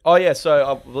 Anyway, dude. Oh, yeah,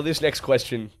 so this next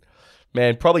question,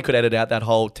 man, probably could edit out that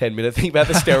whole 10-minute thing about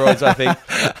the steroids, I think.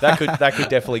 That could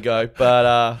definitely go.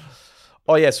 But,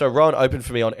 so Rohan opened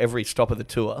for me on every stop of the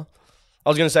tour. I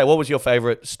was going to say, what was your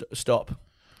favourite stop?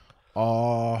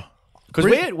 Oh, Because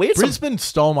we had some Brisbane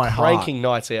stole my heart. ranking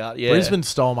nights out. Yeah, Brisbane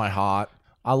stole my heart.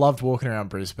 I loved walking around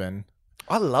Brisbane.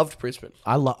 I loved Brisbane.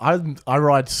 I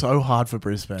ride so hard for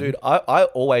Brisbane. Dude, I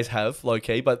always have, low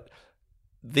key, but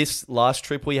this last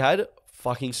trip we had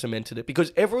fucking cemented it.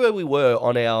 Because everywhere we were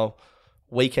on our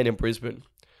weekend in Brisbane,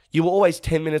 you were always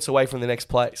 10 minutes away from the next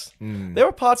place. There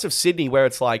are parts of Sydney where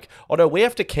it's like, oh no, we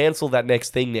have to cancel that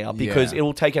next thing now because it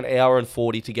will take an hour and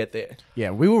 40 to get there.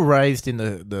 Yeah, we were raised in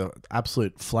the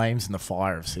absolute flames and the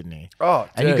fire of Sydney. Oh,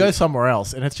 and you dude. go somewhere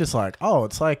else and it's just like, oh,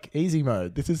 it's like easy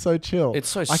mode. This is so chill. It's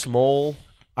so small.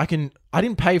 I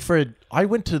didn't pay for it. I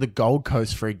went to the Gold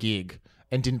Coast for a gig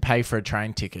and didn't pay for a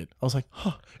train ticket. I was like,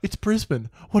 huh, it's Brisbane.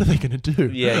 What are they going to do?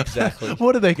 Yeah, exactly.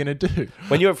 What are they going to do?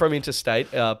 When you're from interstate,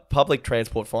 public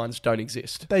transport fines don't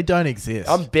exist. They don't exist.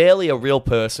 I'm barely a real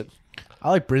person. I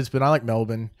like Brisbane. I like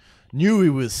Melbourne. Knew he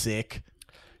was sick.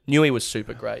 Newey was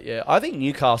super great, yeah. I think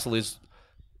Newcastle is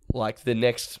like the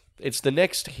next... It's the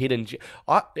next hidden...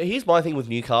 Here's my thing with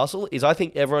Newcastle is I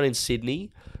think everyone in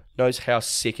Sydney knows how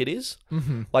sick it is.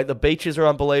 Mm-hmm. Like, the beaches are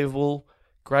unbelievable.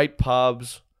 Great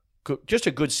pubs. Just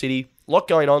a good city. A lot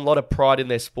going on. A lot of pride in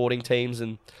their sporting teams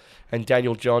and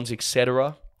Daniel Johns,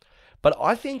 etc. But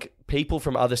I think people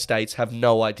from other states have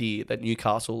no idea that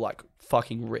Newcastle, like,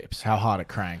 fucking rips. How hard it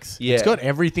cranks. Yeah. It's got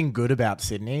everything good about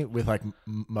Sydney with, like,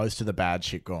 most of the bad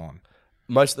shit gone.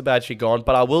 Most of the bad shit gone.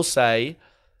 But I will say,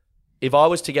 if I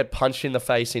was to get punched in the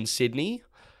face in Sydney,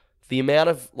 the amount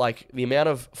of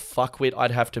fuckwit I'd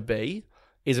have to be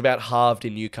is about halved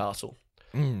in Newcastle.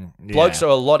 Yeah. Blokes are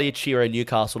a lot itchier in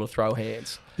Newcastle to throw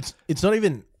hands. It's not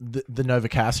even the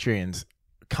Novocastrians.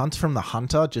 Cunts from the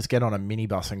Hunter just get on a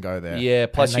minibus and go there. Yeah,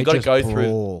 plus you got to go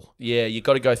brawl. through. Yeah, you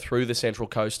got to go through the Central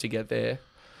Coast to get there.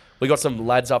 We got some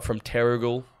lads up from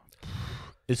Terrigal.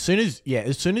 As soon as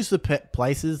the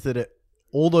places that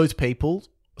all those people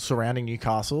surrounding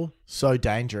Newcastle so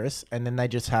dangerous, and then they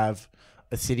just have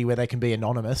a city where they can be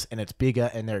anonymous and it's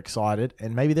bigger and they're excited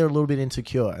and maybe they're a little bit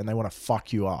insecure and they want to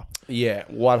fuck you up. Yeah,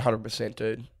 100%,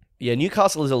 dude. Yeah,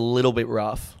 Newcastle is a little bit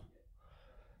rough.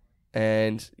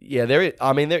 And yeah,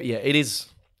 it is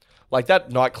like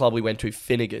that nightclub we went to,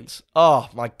 Finnegan's. Oh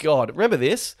my God. Remember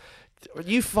this?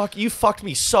 You fucked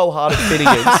me so hard at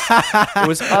Finnegan's. It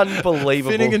was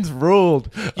unbelievable. Finnegan's ruled.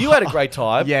 You had a great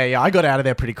time. Yeah. I got out of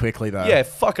there pretty quickly though. Yeah,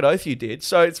 fucking oath you did.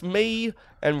 So it's me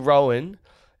and Rowan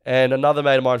and another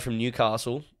mate of mine from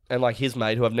Newcastle and like his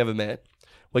mate who I've never met.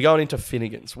 We're going into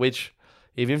Finnegan's, which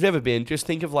if you've never been, just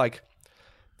think of like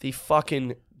the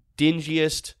fucking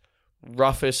dingiest,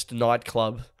 roughest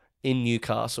nightclub in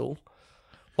Newcastle.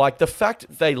 Like the fact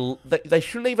they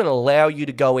shouldn't even allow you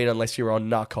to go in unless you're on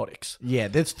narcotics. Yeah,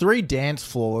 there's 3 dance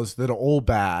floors that are all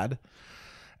bad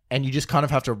and you just kind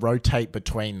of have to rotate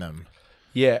between them.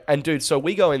 Yeah, and dude, so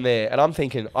we go in there and I'm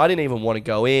thinking I didn't even want to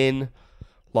go in.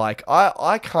 Like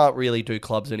I can't really do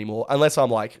clubs anymore unless I'm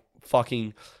like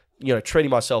fucking, treating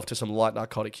myself to some light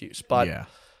narcotic use. But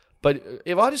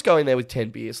if I just go in there with 10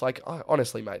 beers, like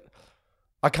honestly, mate,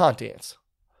 I can't dance.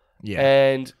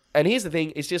 Yeah. And here's the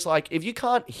thing, it's just like, if you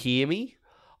can't hear me,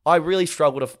 I really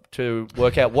struggle to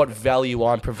work out what value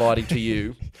I'm providing to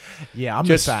you. Yeah, I'm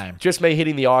the same. Just me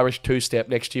hitting the Irish two-step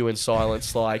next to you in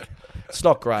silence, like, it's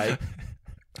not great.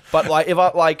 But like,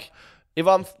 if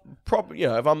I'm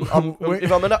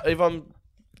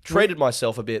treated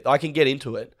myself a bit, I can get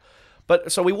into it.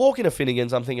 But so we walk into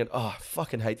Finnegan's, I'm thinking, oh, I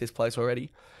fucking hate this place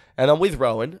already. And I'm with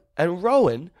Rowan, and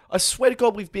Rowan, I swear to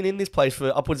God, we've been in this place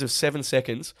for upwards of 7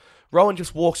 seconds. Rowan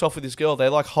just walks off with this girl. They're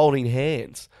like holding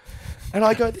hands. And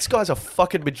I go, this guy's a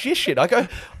fucking magician. I go,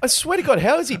 I swear to God,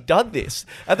 how has he done this?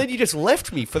 And then you just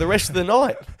left me for the rest of the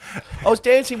night. I was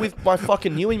dancing with my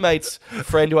fucking Newey mate's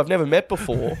friend who I've never met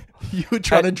before. You were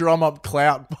trying to drum up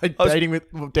clout by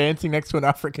dancing next to an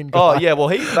African guy. Oh, yeah. Well,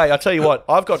 mate, I tell you what,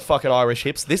 I've got fucking Irish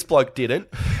hips. This bloke didn't.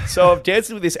 So I'm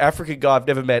dancing with this African guy I've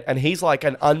never met, and he's like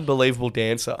an unbelievable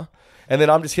dancer. And then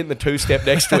I'm just hitting the two-step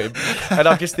next to him. And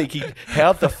I'm just thinking,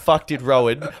 how the fuck did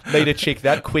Rowan meet a chick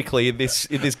that quickly in this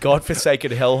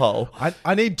godforsaken hellhole?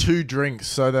 I need 2 drinks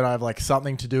so that I have like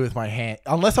something to do with my hand.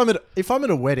 If I'm at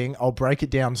a wedding, I'll break it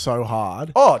down so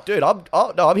hard. Oh, dude,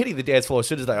 I'm hitting the dance floor as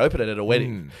soon as they open it at a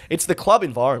wedding. It's the club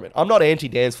environment. I'm not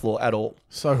anti-dance floor at all.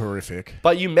 So horrific.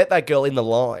 But you met that girl in the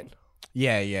line.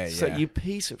 Yeah. So you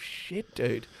piece of shit,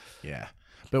 dude. Yeah.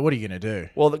 But what are you going to do?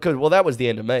 Well, that was the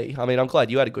end of me. I mean, I'm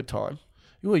glad you had a good time.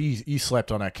 Well, you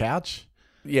slept on her couch?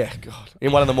 Yeah, God.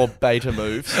 In one of the more beta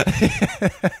moves.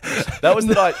 That was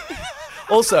the night.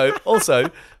 Also,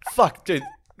 fuck, dude.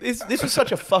 This was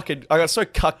such a fucking... I got so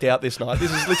cucked out this night.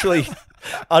 This is literally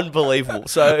unbelievable.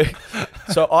 So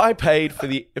I paid for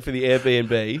the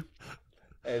Airbnb.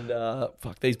 And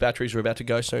fuck, these batteries are about to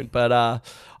go soon. But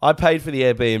I paid for the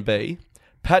Airbnb.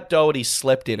 Pat Doherty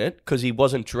slept in it because he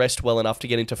wasn't dressed well enough to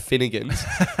get into Finnegan's,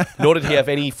 nor did he have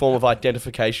any form of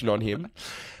identification on him.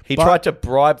 He tried to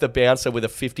bribe the bouncer with a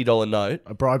 $50 note.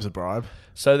 A bribe's a bribe.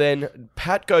 So then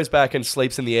Pat goes back and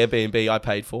sleeps in the Airbnb I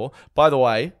paid for. By the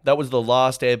way, that was the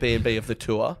last Airbnb of the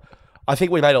tour. I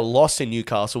think we made a loss in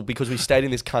Newcastle because we stayed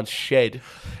in this cunt's shed.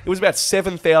 It was about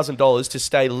 $7,000 to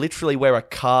stay literally where a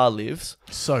car lives.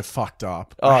 So fucked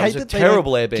up. Oh, I hate it's a that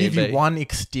terrible they don't Airbnb. give you one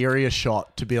exterior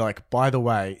shot to be like, by the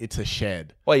way, it's a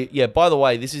shed. Wait, yeah, by the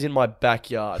way, this is in my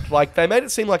backyard. Like, they made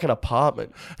it seem like an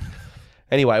apartment.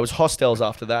 Anyway, it was hostels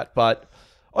after that, but...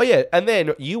 Oh, yeah, and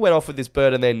then you went off with this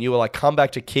bird and then you were like, come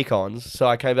back to kick-ons. So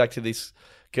I came back to this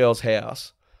girl's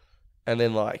house. And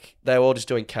then, like, they were all just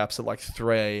doing caps at, like,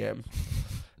 3 a.m.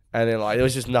 And then, like, there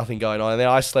was just nothing going on. And then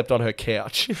I slept on her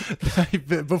couch.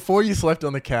 Before you slept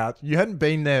on the couch, you hadn't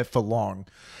been there for long.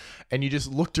 And you just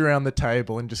looked around the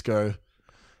table and just go,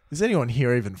 is anyone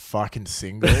here even fucking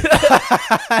single?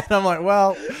 And I'm like,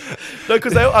 well... No,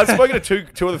 because I've spoken to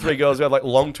two of the three girls who had, like,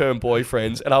 long-term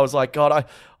boyfriends. And I was like, God,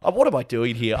 what am I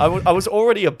doing here? I was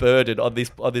already a burden on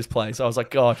this place. I was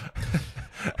like, God...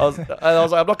 I was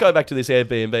like, I'm not going back to this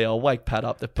Airbnb. I'll wake Pat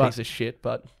up, the piece of shit.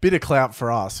 But bit of clout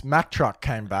for us. Mac Truck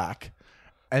came back,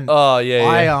 and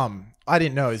I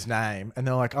didn't know his name, and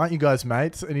they're like, "Aren't you guys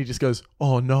mates?" And he just goes,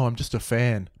 "Oh no, I'm just a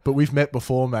fan, but we've met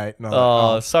before, mate." And I'm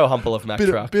like, so humble of Mac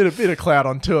Truck. Bit of clout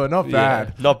on tour, not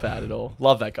bad. Not bad at all.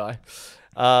 Love that guy.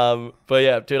 But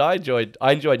yeah, dude, I enjoyed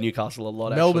Newcastle a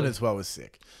lot. Melbourne actually. as well was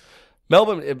sick.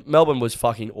 Melbourne was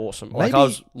fucking awesome. Like, I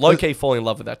was low-key falling in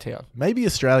love with that town. Maybe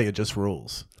Australia just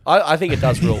rules. I think it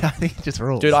does rule. I think it just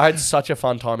rules. Dude, I had such a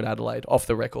fun time in Adelaide, off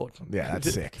the record. Yeah,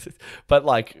 that's sick. But,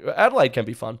 like, Adelaide can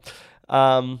be fun.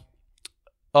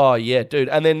 Oh, yeah, dude.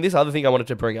 And then this other thing I wanted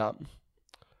to bring up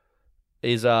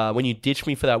is when you ditched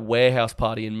me for that warehouse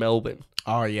party in Melbourne.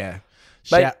 Oh, yeah.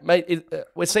 Mate,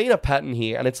 we're seeing a pattern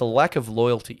here, and it's a lack of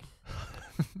loyalty.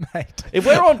 Mate. If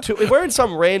we're in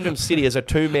some random city as a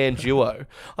two-man duo,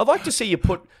 I'd like to see you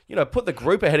put the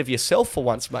group ahead of yourself for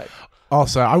once, mate. Oh,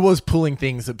 so I was pulling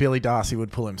things that Billy Darcy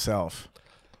would pull himself.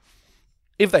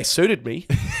 If they suited me.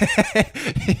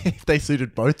 If they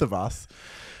suited both of us.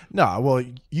 No, well,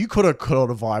 you could have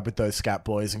caught a vibe with those scat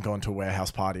boys and gone to a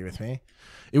warehouse party with me.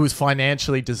 It was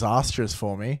financially disastrous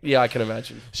for me. Yeah, I can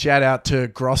imagine. Shout out to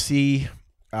Grossi,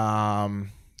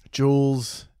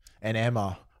 Jules, and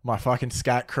Emma. My fucking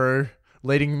scat crew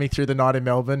leading me through the night in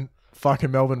Melbourne. Fucking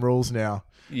Melbourne rules now.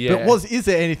 Yeah. But is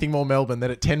there anything more Melbourne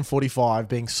than at 10:45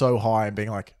 being so high and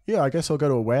being like, yeah, I guess I'll go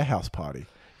to a warehouse party.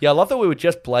 Yeah, I love that we were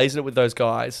just blazing it with those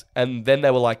guys and then they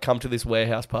were like, come to this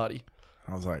warehouse party.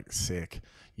 I was like, sick.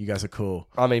 You guys are cool.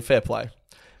 I mean, fair play.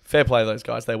 Fair play to those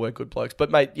guys. They were good blokes.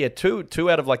 But mate, yeah, two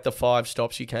out of like the 5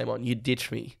 stops you came on, you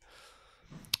ditched me.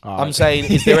 I'm saying,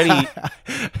 is there any...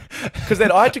 Because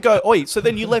then I had to go... so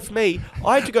then you left me.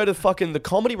 I had to go to fucking the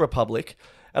Comedy Republic,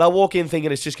 and I walk in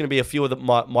thinking it's just going to be a few of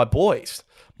my boys,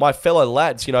 my fellow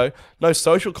lads, no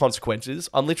social consequences.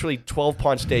 I'm literally 12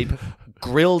 pints deep,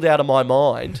 grilled out of my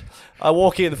mind. I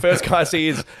walk in, the first guy I see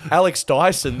is Alex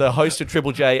Dyson, the host of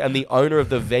Triple J and the owner of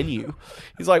the venue.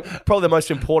 He's like probably the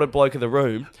most important bloke in the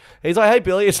room. He's like, hey,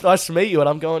 Billy, it's nice to meet you. And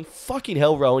I'm going, fucking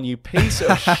hell, Rohan, you piece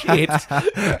of shit.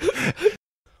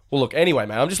 Well, look, anyway,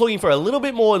 man, I'm just looking for a little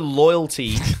bit more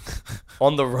loyalty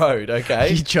on the road,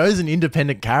 okay? You chose an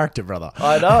independent character, brother.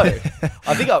 I know.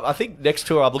 I think next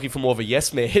tour I'm looking for more of a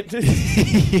yes man.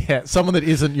 Yeah, someone that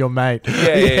isn't your mate.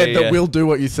 Yeah. That will do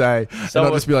what you say. And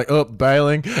I'll just be like, oh,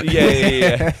 bailing.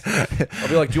 Yeah. I'll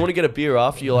be like, do you want to get a beer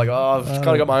after? You're like, oh, I've kind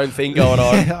of got my own thing going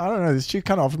on. I don't know. This chick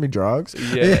kind of offered me drugs.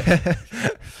 Yeah.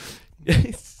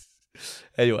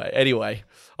 Anyway.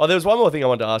 Oh, there was one more thing I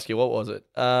wanted to ask you. What was it?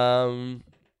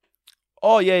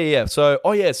 So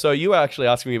you were actually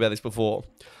asking me about this before.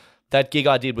 That gig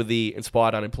I did with the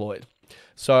Inspired Unemployed.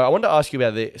 So I wanted to ask you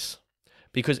about this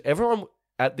because everyone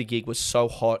at the gig was so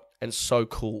hot and so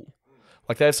cool.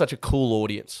 Like they have such a cool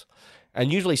audience.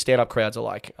 And usually stand-up crowds are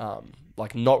like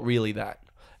not really that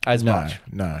as much.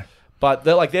 No. But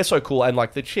they're so cool and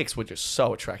like the chicks were just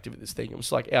so attractive at this thing. It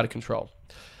was like out of control.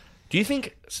 Do you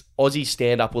think Aussie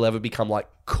stand-up will ever become like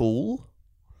cool?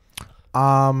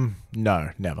 No,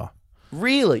 never.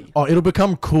 Really? Oh, it'll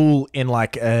become cool in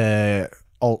like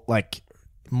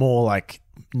more like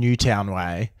Newtown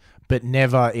way, but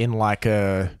never in like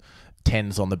a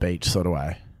tens on the beach sort of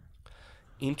way.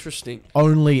 Interesting.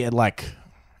 Only at like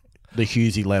the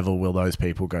Hughesy level will those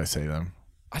people go see them.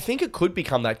 I think it could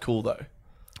become that cool though.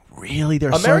 Really? There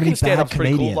are American so many bad stand-up's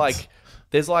pretty comedians. cool. Like,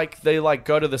 there's like they like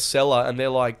go to the cellar and they're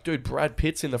like, dude, Brad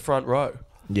Pitt's in the front row.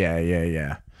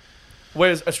 Yeah.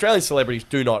 Whereas Australian celebrities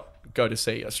do not go to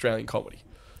see Australian comedy.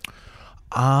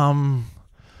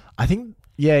 I think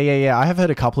yeah. I have heard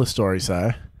a couple of stories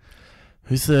though.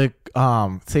 Who's the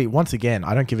see, once again,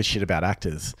 I don't give a shit about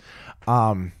actors.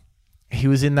 He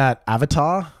was in that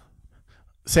Avatar.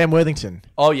 Sam Worthington.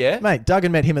 Oh yeah? Mate,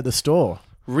 Duggan met him at the store.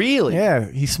 Really?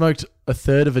 Yeah, he smoked a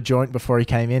third of a joint before he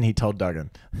came in, he told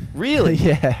Duggan. Really?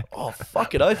 Yeah. Oh,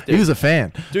 fuck it oath, dude. He was a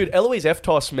fan. Dude, Eloise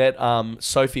Eftos met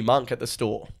Sophie Monk at the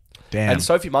store. Damn. And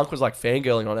Sophie Monk was like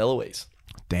fangirling on Eloise.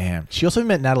 Damn. She also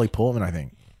met Natalie Portman, I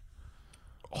think.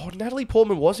 Oh, Natalie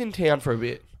Portman was in town for a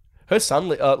bit. Her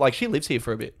son, she lives here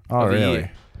for a bit. Oh, of a really?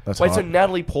 year. That's Wait, hot. so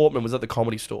Natalie Portman was at the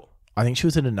Comedy Store? I think she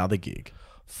was at another gig.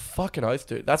 Fucking oath,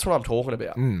 dude. That's what I'm talking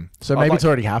about. So maybe it's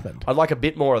already happened. I'd like a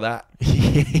bit more of that.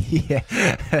 Yeah.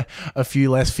 A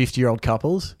few less 50-year-old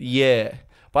couples. Yeah.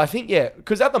 But I think,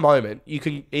 because at the moment, you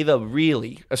can either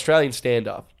really, Australian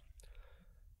stand-up,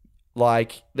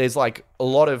 there's a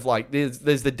lot of,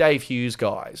 there's the Dave Hughes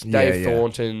guys, Dave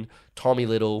Thornton, Tommy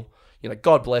Little,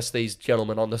 God bless these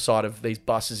gentlemen on the side of these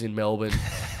buses in Melbourne,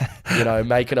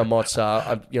 making a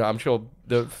mozza. I'm sure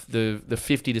the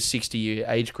 50 to 60 year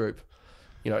age group,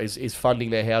 is funding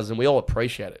their houses, and we all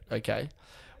appreciate it, okay?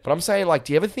 But I'm saying,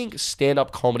 do you ever think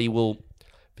stand-up comedy will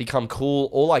become cool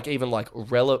or even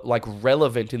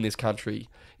relevant in this country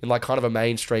in kind of a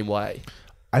mainstream way?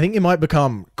 I think it might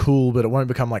become cool, but it won't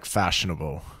become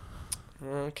fashionable.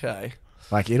 Okay.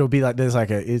 It'll be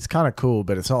it's kind of cool,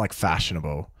 but it's not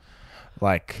fashionable.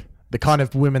 The kind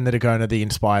of women that are going to the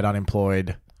Inspired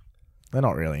Unemployed, they're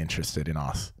not really interested in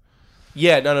us.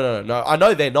 Yeah, no. I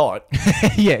know they're not.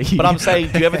 Yeah. But I'm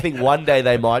saying, do you ever think one day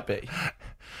they might be?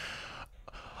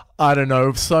 I don't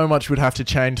know. So much would have to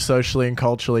change socially and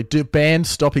culturally. Do bands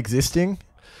stop existing?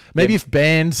 Maybe if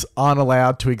bands aren't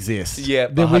allowed to exist,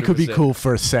 then we could be 100%. cool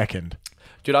for a second.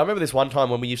 Dude, I remember this one time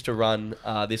when we used to run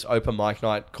this open mic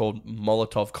night called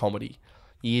Molotov Comedy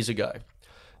years ago.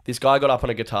 This guy got up on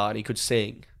a guitar and he could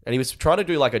sing. And he was trying to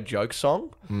do a joke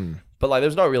song. But there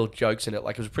was no real jokes in it.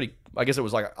 It was pretty... I guess it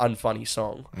was an unfunny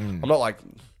song. I'm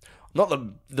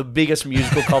not the biggest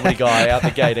musical comedy guy out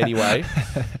the gate anyway.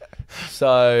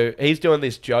 So he's doing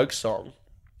this joke song.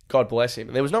 God bless him.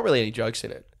 And there was not really any jokes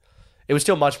in it. It was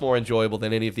still much more enjoyable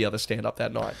than any of the other stand-up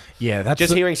that night. Yeah, that's...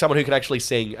 Just hearing someone who can actually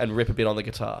sing and rip a bit on the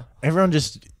guitar. Everyone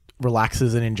just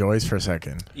relaxes and enjoys for a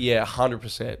second. Yeah,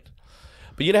 100%.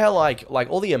 But you know how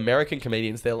all the American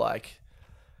comedians, they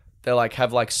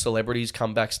have celebrities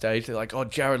come backstage. They're like, oh,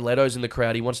 Jared Leto's in the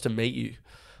crowd. He wants to meet you.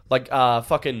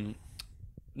 Fucking,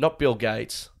 not Bill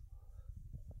Gates.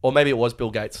 Or maybe it was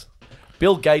Bill Gates.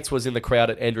 Bill Gates was in the crowd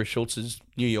at Andrew Schultz's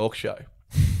New York show.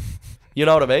 You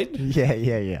know what I mean?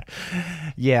 Yeah.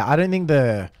 Yeah, I don't think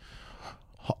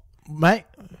mate,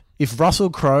 if Russell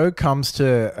Crowe comes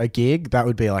to a gig, that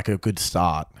would be a good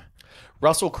start.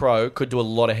 Russell Crowe could do a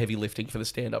lot of heavy lifting for the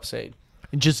stand-up scene.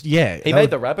 He made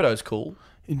the Rabbitohs cool.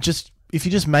 If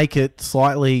you just make it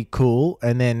slightly cool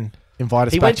and then invite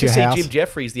us He back went to your to house. see Jim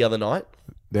Jeffries the other night.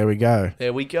 There we go.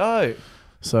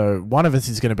 So one of us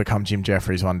is going to become Jim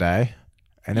Jeffries one day,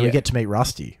 and then we get to meet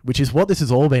Rusty, which is what this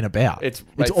has all been about. It's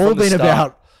all been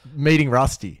about meeting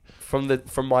Rusty. From the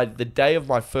day of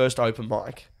my first open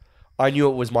mic, I knew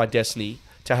it was my destiny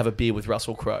to have a beer with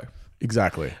Russell Crowe.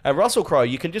 Exactly. And Russell Crowe,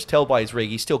 you can just tell by his rig,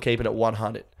 he's still keeping it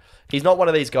 100. He's not one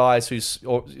of these guys who's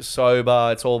sober,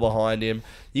 it's all behind him.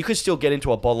 You could still get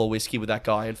into a bottle of whiskey with that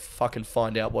guy and fucking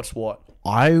find out what's what.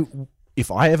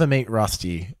 If I ever meet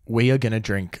Rusty, we are going to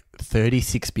drink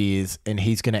 36 beers and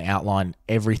he's going to outline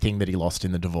everything that he lost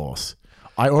in the divorce.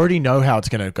 I already know how it's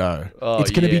going to go.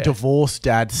 It's going to be Divorce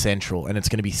Dad Central and it's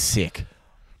going to be sick.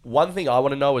 One thing I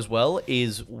want to know as well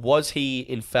is, was he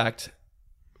in fact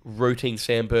rooting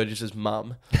Sam Burgess's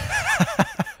mum?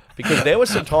 Because there were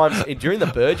some times during the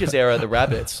Burgess era at the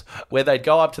Rabbits where they'd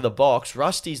go up to the box,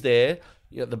 Rusty's there,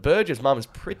 the Burgess mum is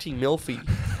pretty milfy.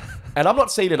 And I'm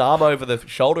not seeing an arm over the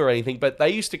shoulder or anything, but they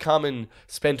used to come and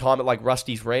spend time at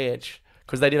Rusty's ranch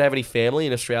because they didn't have any family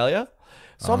in Australia.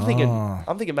 So I'm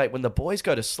thinking, mate, when the boys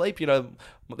go to sleep,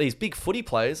 these big footy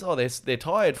players, they're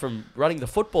tired from running the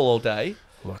football all day.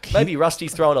 Look, maybe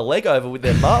Rusty's throwing a leg over with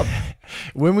their mum.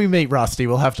 When we meet Rusty,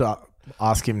 we'll have to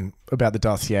ask him about the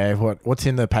dossier. What's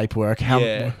in the paperwork?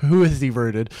 Who has he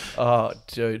rooted? Oh,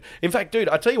 dude. In fact, dude,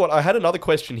 I tell you what, I had another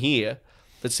question here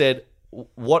that said,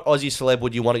 what Aussie celeb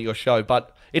would you want at your show?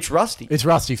 But it's Rusty. It's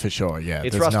Rusty for sure, yeah.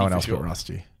 There's no one else but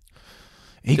Rusty.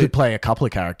 He could play a couple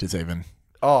of characters even.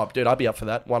 Oh, dude, I'd be up for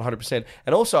that, 100%.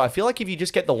 And also, I feel like if you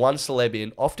just get the one celeb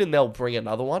in, often they'll bring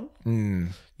another one.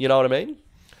 You know what I mean?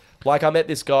 I met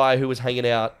this guy who was hanging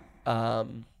out.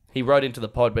 He wrote into the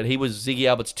pod, but he was Ziggy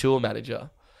Albert's tour manager.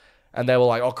 And they were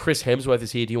like, oh, Chris Hemsworth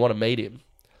is here. Do you want to meet him?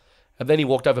 And then he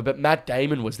walked over, but Matt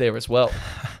Damon was there as well.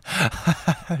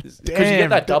 Because you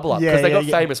get that double up, because they got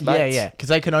famous mates. Yeah, because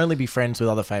they can only be friends with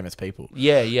other famous people.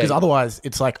 Yeah. Because otherwise,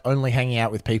 it's like only hanging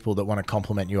out with people that want to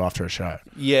compliment you after a show.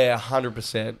 Yeah,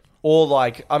 100%. Or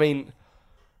like, I mean,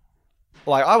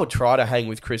 like I would try to hang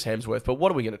with Chris Hemsworth, but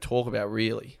what are we going to talk about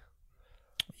really?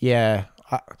 Yeah,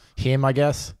 him, I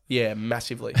guess. Yeah,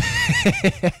 massively.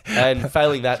 And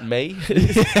failing that, me.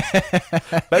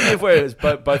 Maybe if we're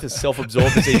both as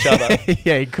self-absorbed as each other.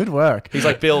 Yeah, it could work. He's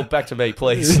like, Bill, back to me,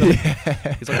 please.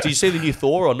 He's like, do you see the new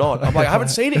Thor or not? I'm like, I haven't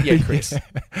seen it yet, Chris.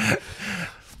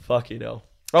 Fucking hell.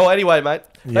 Oh, anyway, mate.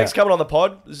 Thanks for coming on the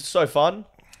pod. This is so fun.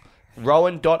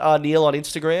 Rohan.Arneil on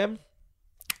Instagram.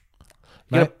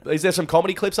 Is there some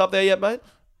comedy clips up there yet, mate?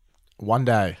 One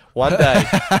day.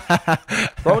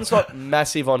 Rowan's not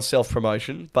massive on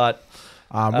self-promotion, but...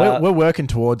 we're working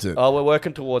towards it. Oh, we're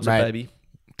working towards it, baby.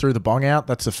 Through the bong out,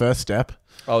 that's the first step.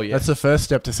 Oh, yeah. That's the first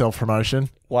step to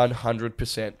self-promotion.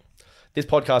 100%. This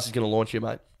podcast is going to launch you,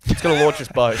 mate. It's going to launch us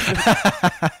both.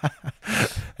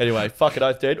 Anyway, fuck it,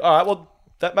 oath, dude. All right, well,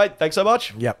 mate, thanks so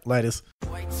much. Yep, laters.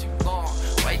 Way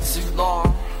too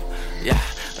long, yeah.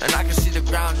 And I can see the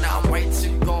ground now, I'm way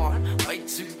too gone.